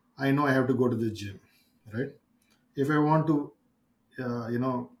 I know I have to go to the gym, right? If I want to,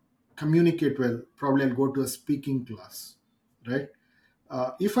 communicate well, probably I'll go to a speaking class, right?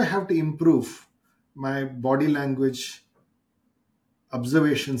 If I have to improve my body language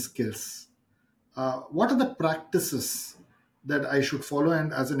observation skills, what are the practices that I should follow?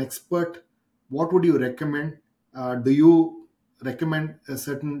 And as an expert, what would you recommend? Do you recommend a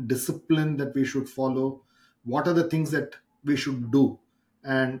certain discipline that we should follow? What are the things that we should do?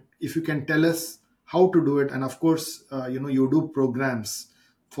 And if you can tell us how to do it, and of course, you do programs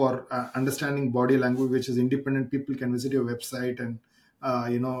for understanding body language, which is independent. People can visit your website and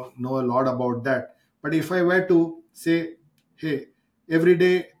know a lot about that. But if I were to say, hey, every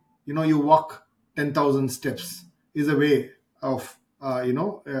day you walk 10,000 steps is a way of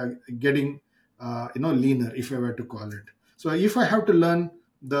getting leaner, if I were to call it. So if I have to learn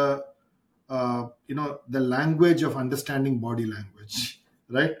the language of understanding body language,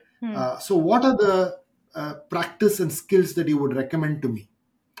 right? Hmm. So what are the practice and skills that you would recommend to me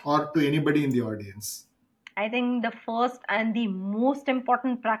or to anybody in the audience? I think the first and the most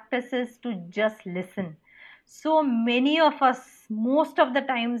important practice is to just listen. So many of us, most of the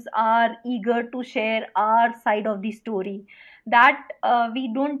times, are eager to share our side of the story, that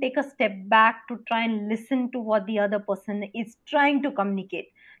we don't take a step back to try and listen to what the other person is trying to communicate.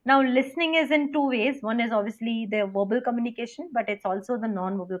 Now, listening is in two ways. One is obviously the verbal communication, but it's also the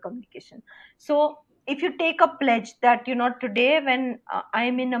non verbal communication. So, if you take a pledge that, today when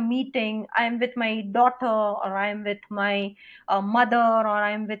I'm in a meeting, I'm with my daughter, or I'm with my mother, or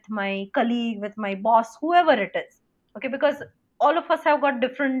I'm with my colleague, with my boss, whoever it is. Okay, because all of us have got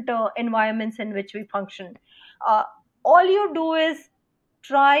different environments in which we function. uh, all you do is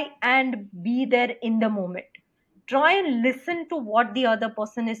try and be there in the moment. Try and listen to what the other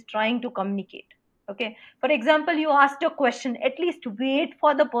person is trying to communicate. Okay, for example, you asked a question, at least wait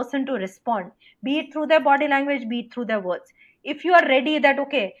for the person to respond, be it through their body language, be it through their words. If you are ready that,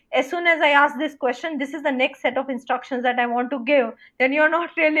 okay, as soon as I ask this question, this is the next set of instructions that I want to give, then you're not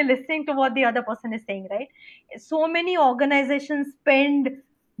really listening to what the other person is saying, right? So many organizations spend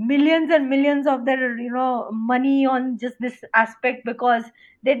millions and millions of their money on just this aspect, because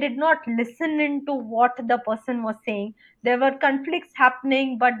they did not listen into what the person was saying. There were conflicts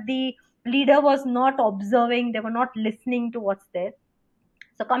happening, but the leader was not observing, they were not listening to what's there.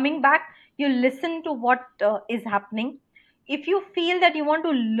 So coming back, you listen to what is happening. If you feel that you want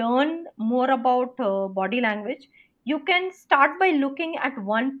to learn more about body language, you can start by looking at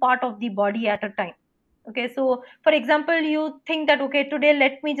one part of the body at a time. Okay, so for example, you think that, okay, today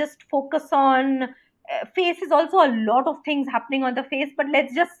let me just focus on face. Is also a lot of things happening on the face, but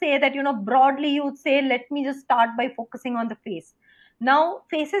let's just say that, broadly you would say, let me just start by focusing on the face. Now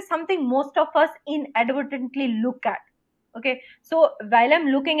face is something most of us inadvertently look at. Okay, so while I'm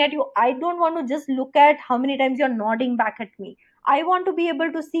looking at you, I don't want to just look at how many times you're nodding back at me. I want to be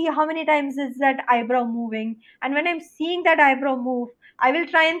able to see how many times is that eyebrow moving. And when I'm seeing that eyebrow move, I will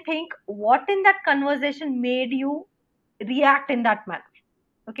try and think what in that conversation made you react in that manner.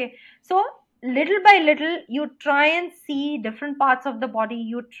 Okay, so little by little, you try and see different parts of the body.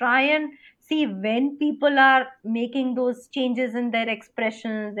 You try and see when people are making those changes in their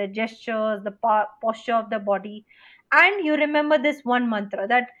expressions, their gestures, the posture of the body. And you remember this one mantra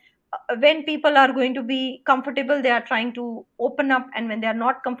that when people are going to be comfortable, they are trying to open up, and when they are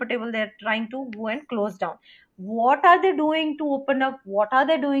not comfortable, they are trying to go and close down. What are they doing to open up? What are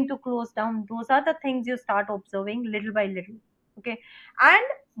they doing to close down? Those are the things you start observing little by little. Okay, and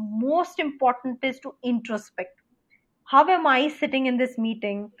most important is to introspect. How am I sitting in this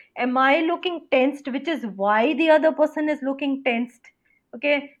meeting? Am I looking tensed, which is why the other person is looking tensed?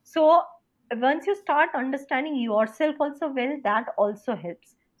 Okay, so once you start understanding yourself also well, that also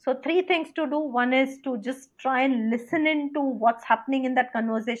helps. So three things to do. One is to just try and listen into what's happening in that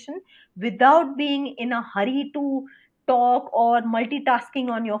conversation without being in a hurry to talk or multitasking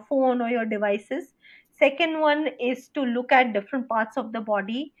on your phone or your devices. Second one is to look at different parts of the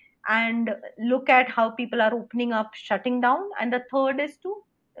body and look at how people are opening up, shutting down. And the third is to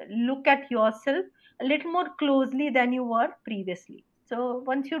look at yourself a little more closely than you were previously. So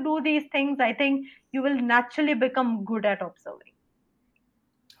once you do these things, I think you will naturally become good at observing.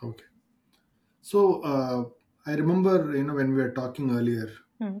 Okay. So I remember, when we were talking earlier,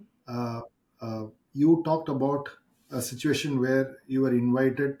 Hmm. uh, you talked about a situation where you were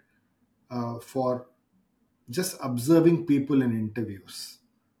invited for just observing people in interviews,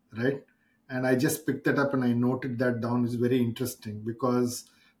 right? And I just picked that up and I noted that down. Is very interesting because,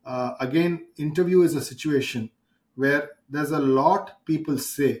 again, interview is a situation where there's a lot people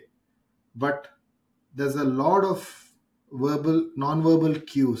say, but there's a lot of non-verbal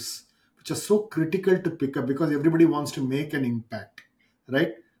cues which are so critical to pick up because everybody wants to make an impact,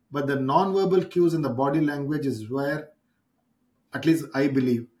 right? But the non-verbal cues in the body language is where, at least I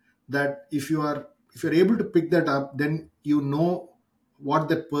believe, that if you're able to pick that up, then you know what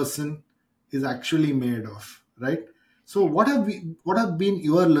that person is actually made of, right? So Yes. what have been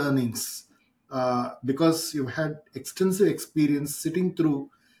your learnings, because you've had extensive experience sitting through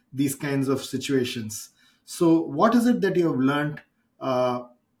these kinds of situations. So what is it that you have learned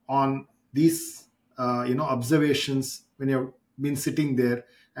on these observations when you've been sitting there,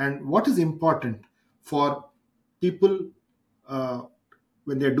 and what is important for people uh,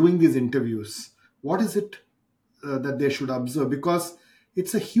 when they're doing these interviews? What is it that they should observe? Because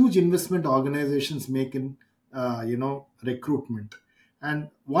it's a huge investment organizations make in recruitment, and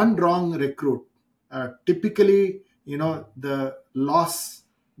one wrong recruit, typically, the loss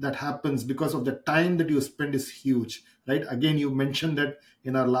that happens because of the time that you spend is huge, right? Again, you mentioned that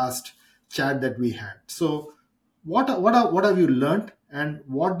in our last chat that we had. So what have you learned, and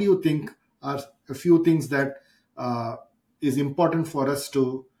what do you think are a few things that is important for us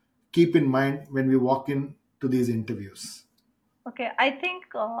to keep in mind when we walk in to these interviews? Okay, I think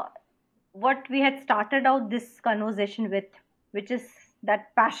what we had started out this conversation with, which is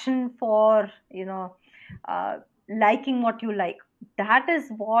that passion for, uh, liking what you like. That is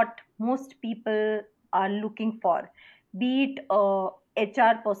what most people are looking for. Be it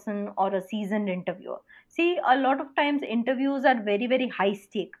HR person or a seasoned interviewer. See, a lot of times interviews are very, very high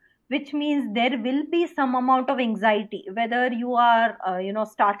stake, which means there will be some amount of anxiety, whether you are,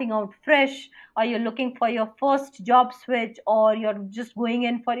 starting out fresh, or you're looking for your first job switch, or you're just going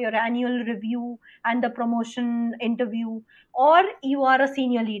in for your annual review and the promotion interview, or you are a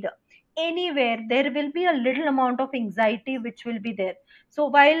senior leader. Anywhere there will be a little amount of anxiety which will be there. So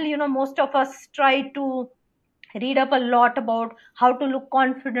while most of us try to read up a lot about how to look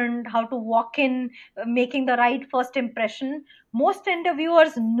confident, how to walk in, making the right first impression, most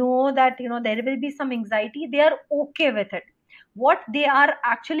interviewers know that there will be some anxiety. They are okay with it. What they are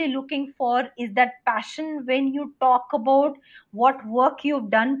actually looking for is that passion when you talk about what work you've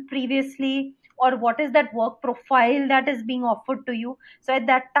done previously, or what is that work profile that is being offered to you. So at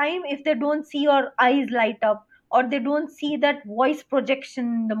that time, if they don't see your eyes light up, or they don't see that voice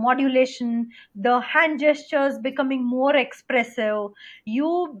projection, the modulation, the hand gestures becoming more expressive,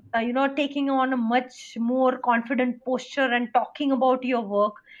 taking on a much more confident posture and talking about your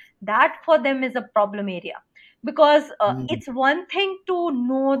work, that for them is a problem area. Because Mm. it's one thing to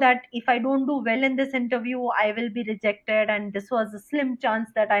know that if I don't do well in this interview, I will be rejected, and this was a slim chance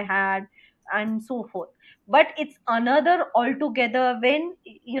that I had, and so forth. But it's another altogether when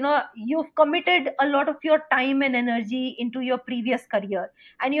you've committed a lot of your time and energy into your previous career,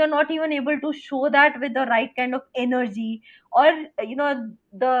 and you're not even able to show that with the right kind of energy, or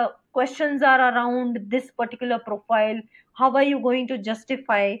the questions are around this particular profile. How are you going to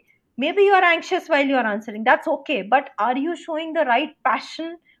justify? Maybe you are anxious while you are answering, that's okay, but are you showing the right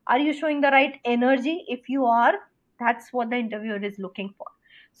passion? Are you showing the right energy? If you are, that's what the interviewer is looking for.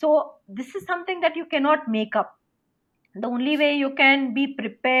 So this is something that you cannot make up. The only way you can be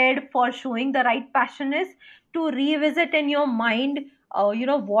prepared for showing the right passion is to revisit in your mind,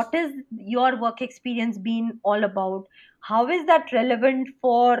 what is your work experience been all about? How is that relevant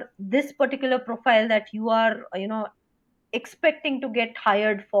for this particular profile that you are expecting to get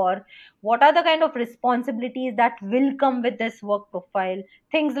hired for? What are the kind of responsibilities that will come with this work profile?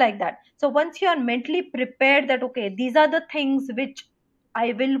 Things like that. So once you are mentally prepared that okay, these are the things which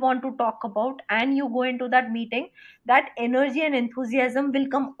I will want to talk about, and you go into that meeting, that energy and enthusiasm will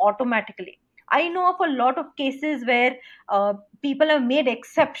come automatically. I know of a lot of cases where people have made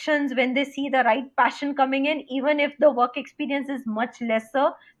exceptions when they see the right passion coming in, even if the work experience is much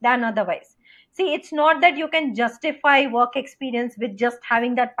lesser than otherwise. See, it's not that you can justify work experience with just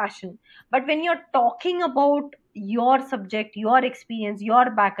having that passion. But when you're talking about your subject, your experience,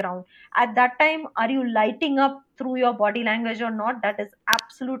 your background, at that time, are you lighting up through your body language or not? That is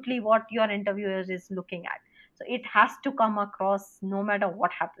absolutely what your interviewer is looking at. So it has to come across no matter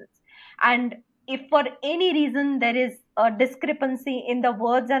what happens. And if for any reason there is a discrepancy in the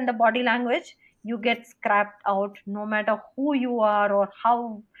words and the body language, you get scrapped out no matter who you are or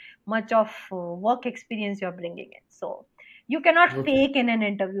how much of work experience you're bringing in. So you cannot Okay. fake in an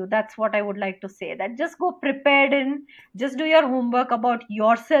interview. That's what I would like to say. That just go prepared in, just do your homework about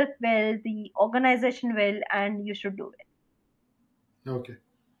yourself well, the organization well, and you should do it. Okay.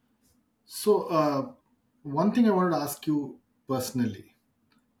 So, one thing I wanted to ask you personally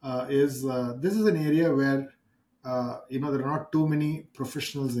is this is an area where there are not too many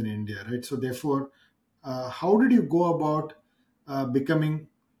professionals in India, right? So, therefore, how did you go about becoming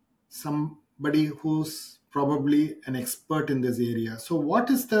somebody who's probably an expert in this area? So, what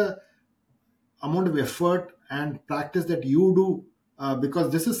is the amount of effort and practice that you do,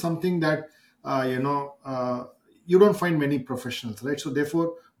 because this is something that you don't find many professionals, right? So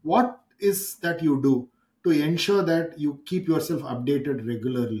therefore, what is that you do to ensure that you keep yourself updated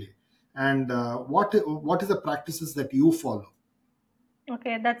regularly, and what is the practices that you follow?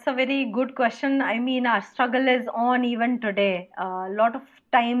 Okay, that's a very good question. I mean, our struggle is on even today. A lot of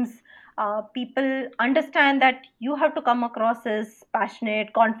times, people understand that you have to come across as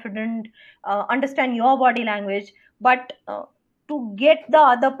passionate, confident, understand your body language, but to get the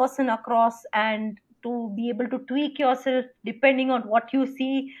other person across and to be able to tweak yourself depending on what you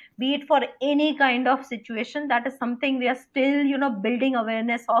see, be it for any kind of situation, that is something we are still, building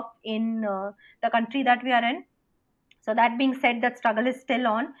awareness of in the country that we are in. So that being said, that struggle is still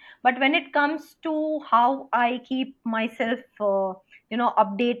on. But when it comes to how I keep myself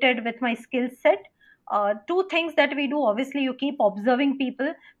updated with my skill set, two things that we do. Obviously, you keep observing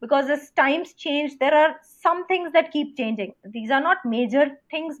people, because as times change, there are some things that keep changing. These are not major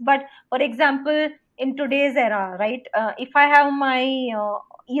things, but for example, in today's era, right, if I have my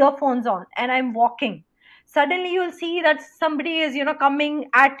earphones on and I'm walking, suddenly you'll see that somebody is, coming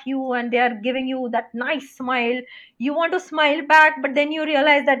at you and they are giving you that nice smile. You want to smile back, but then you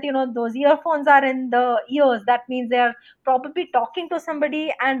realize that, those earphones are in the ears. That means they are probably talking to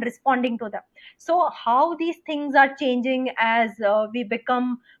somebody and responding to them. So how these things are changing as we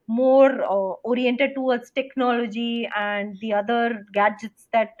become more oriented towards technology and the other gadgets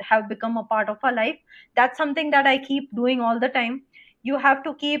that have become a part of our life, that's something that I keep doing all the time. You have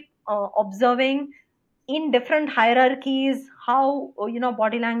to keep observing in different hierarchies how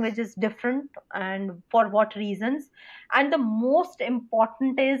body language is different and for what reasons. And the most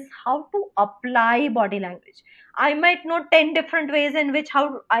important is how to apply body language. I might know 10 different ways in which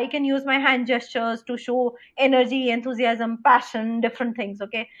how I can use my hand gestures to show energy, enthusiasm, passion, different things,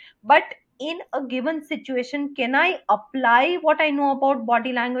 okay? But in a given situation, can I apply what I know about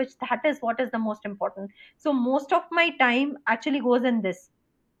body language? That is what is the most important. So most of my time actually goes in this.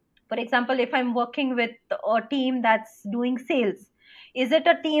 For example, if I'm working with a team that's doing sales, is it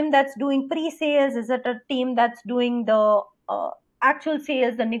a team that's doing pre-sales, is it a team that's doing the actual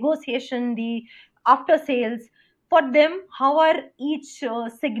sales, the negotiation, the after sales? For them, how are each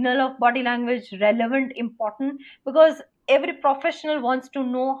signal of body language relevant, important? Because every professional wants to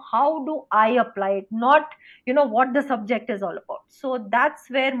know how do I apply it, not what the subject is all about. So that's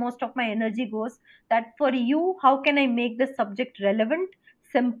where most of my energy goes, that for you, how can I make the subject relevant,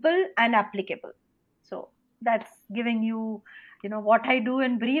 simple and applicable? So that's giving you, what I do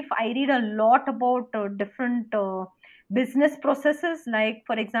in brief. I read a lot about different business processes. Like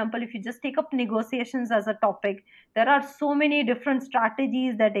for example, if you just take up negotiations as a topic, there are so many different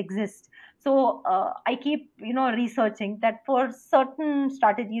strategies that exist. So I keep researching that for certain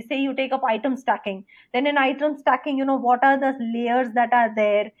strategies. Say you take up item stacking, then in item stacking, what are the layers that are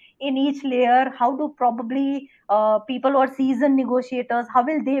there? In each layer, how do probably people or seasoned negotiators, how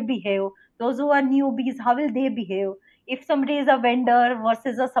will they behave? Those who are newbies, how will they behave? If somebody is a vendor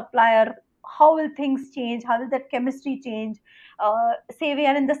versus a supplier, how will things change? How will that chemistry change? Say we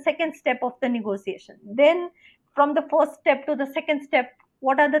are in the second step of the negotiation, then from the first step to the second step,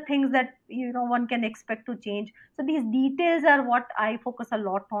 what are the things that one can expect to change? So these details are what I focus a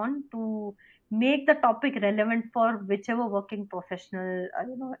lot on to make the topic relevant for whichever working professional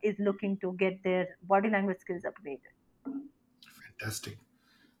is looking to get their body language skills upgraded. Fantastic.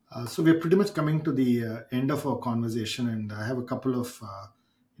 So we're pretty much coming to the end of our conversation, and I have a couple of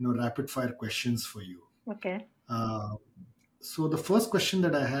rapid fire questions for you. Okay. Uh, so the first question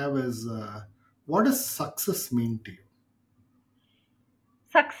that I have is, what does success mean to you?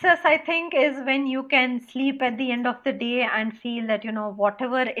 Success, I think, is when you can sleep at the end of the day and feel that,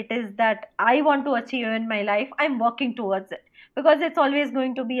 whatever it is that I want to achieve in my life, I'm working towards it. Because it's always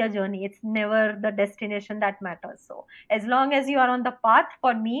going to be a journey. It's never the destination that matters. So as long as you are on the path,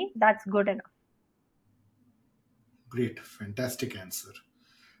 for me, that's good enough. Great, fantastic answer.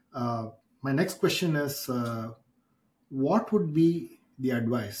 My next question is, what would be the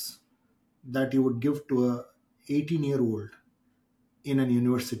advice that you would give to a 18-year-old in an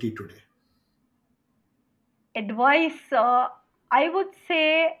university today? Advice, I would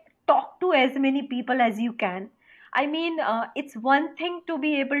say talk to as many people as you can. I mean, it's one thing to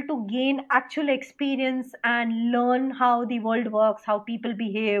be able to gain actual experience and learn how the world works, how people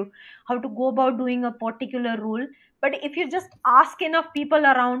behave, how to go about doing a particular rule. But if you just ask enough people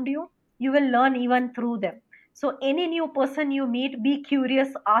around you, you will learn even through them. So any new person you meet, be curious,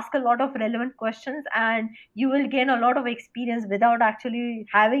 ask a lot of relevant questions, and you will gain a lot of experience without actually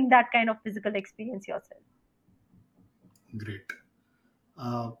having that kind of physical experience yourself. Great.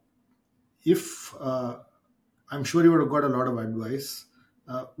 Uh, if I'm sure you would have got a lot of advice.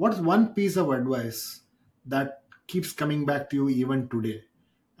 What's one piece of advice that keeps coming back to you even today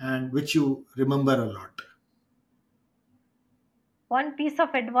and which you remember a lot? One piece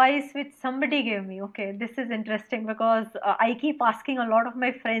of advice which somebody gave me. Okay, this is interesting because I keep asking a lot of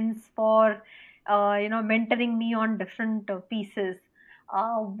my friends for, mentoring me on different pieces.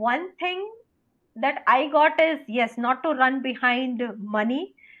 One thing that I got is, yes, not to run behind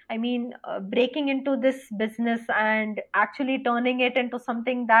money. I mean, breaking into this business and actually turning it into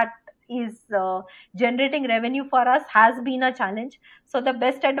something that is generating revenue for us has been a challenge. So the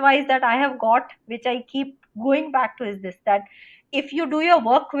best advice that I have got, which I keep going back to, is this: that if you do your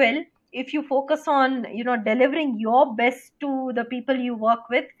work well, if you focus on delivering your best to the people you work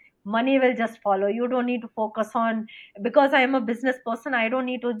with, money will just follow. You don't need to focus on, because I am a business person, I don't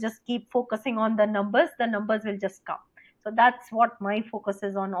need to just keep focusing on the numbers will just come. So that's what my focus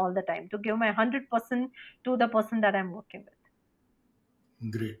is on all the time, to give my 100% to the person that I'm working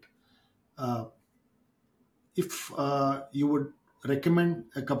with. Great. If you would recommend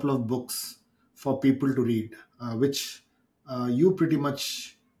a couple of books for people to read, which you pretty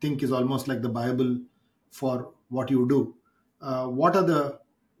much think is almost like the Bible for what you do. What are the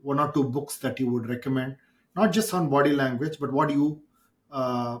one or two books that you would recommend, not just on body language, but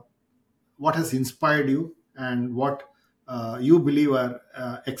uh, what has inspired you, and what you believe are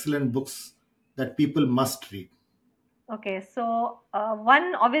excellent books that people must read? Okay, so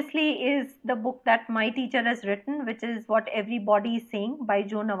one obviously is the book that my teacher has written, which is What Everybody is Saying by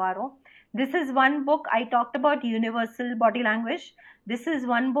Joe Navarro. This is one book I talked about universal body language. This is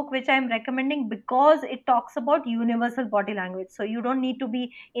one book which I'm recommending because it talks about universal body language. So you don't need to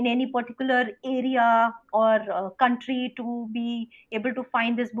be in any particular area or country to be able to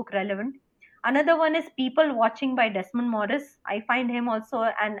find this book relevant. Another one is People Watching by Desmond Morris. I find him also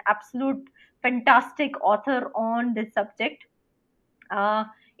an absolute fantastic author on this subject. Uh,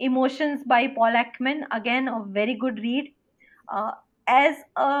 Emotions by Paul Ekman, again, a very good read. Uh, as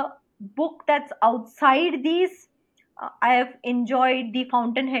a book that's outside these, I have enjoyed The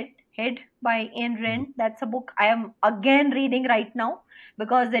Fountainhead by Ayn Rand. That's a book I am again reading right now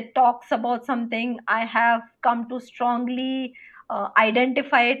because it talks about something I have come to strongly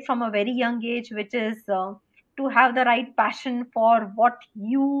identify it from a very young age, which is to have the right passion for what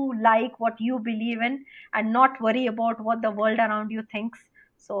you like, what you believe in, and not worry about what the world around you thinks.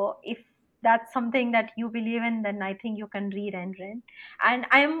 So if that's something that you believe in, then I think you can read Ayn Rand. And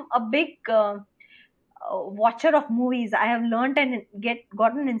I'm a big watcher of movies. I have learned and get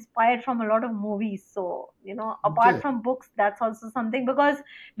gotten inspired from a lot of movies. So apart Okay, from books, that's also something, because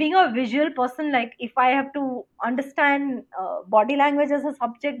being a visual person, like if I have to understand body language as a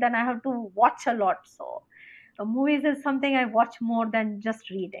subject, then I have to watch a lot. So movies is something I watch more than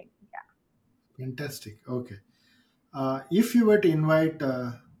just reading. Yeah. fantastic. Okay. If you were to invite,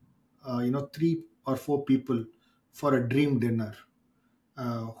 three or four people for a dream dinner,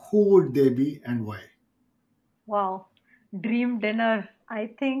 who would they be and why? Wow. Dream dinner. I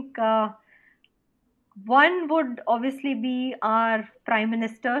think one would obviously be our Prime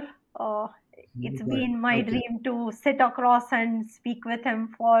Minister. Uh, it's Right. been my Okay. dream to sit across and speak with him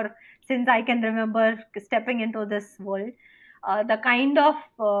for since I can remember stepping into this world. The kind of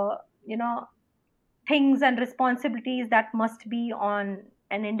you know things and responsibilities that must be on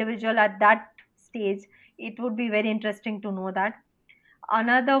an individual at that stage. It would be very interesting to know that.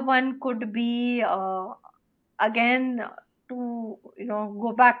 Another one could be again, to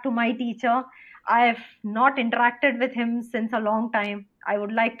go back to my teacher. I've not interacted with him since a long time. I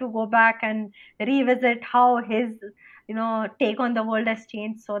would like to go back and revisit how his take on the world has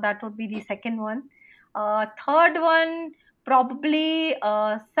changed. So that would be the second one. Third one, probably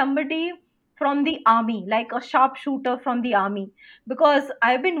somebody from the army, like a sharpshooter from the army, because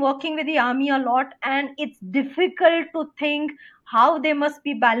I've been working with the army a lot, and it's difficult to think how they must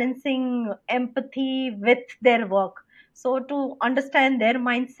be balancing empathy with their work. So to understand their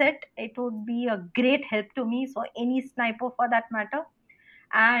mindset, it would be a great help to me. So any sniper for that matter.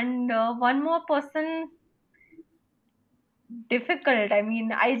 And one more person, difficult. I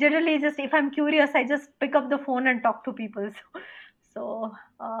mean, I generally just, if I'm curious, I just pick up the phone and talk to people. So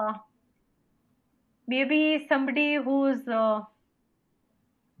maybe somebody who's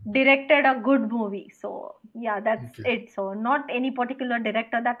directed a good movie. So yeah, that's Okay. it. So not any particular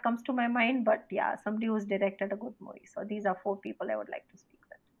director that comes to my mind, but yeah, somebody who's directed a good movie. So these are four people I would like to speak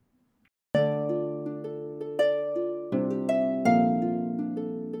with.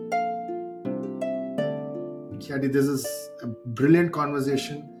 Khyati, this is a brilliant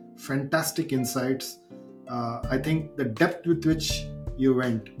conversation, fantastic insights. I think the depth with which you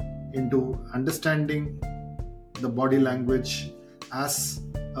went into understanding the body language as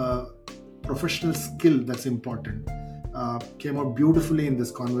a professional skill that's important came out beautifully in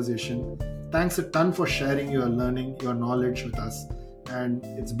this conversation. Thanks a ton for sharing your learning, your knowledge with us. And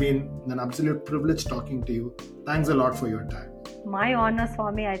it's been an absolute privilege talking to you. Thanks a lot for your time. My honor,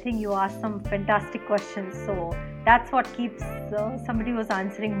 Swami. I think you asked some fantastic questions. So that's what keeps somebody who's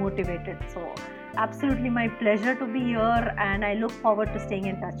answering motivated. So absolutely my pleasure to be here, and I look forward to staying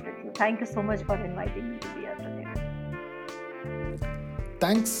in touch with you. Thank you so much for inviting me to be here today.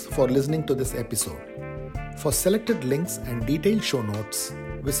 Thanks for listening to this episode. For selected links and detailed show notes,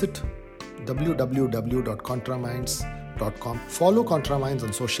 visit www.contraminds.com. Follow Contraminds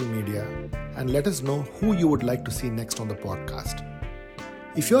on social media and let us know who you would like to see next on the podcast.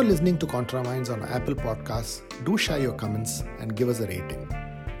 If you're listening to Contraminds on Apple Podcasts, do share your comments and give us a rating.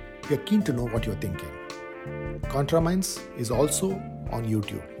 We are keen to know what you're thinking. Contraminds is also on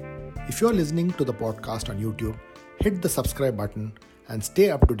YouTube. If you're listening to the podcast on YouTube, hit the subscribe button and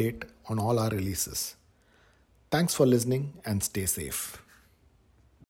stay up to date on all our releases. Thanks for listening and stay safe.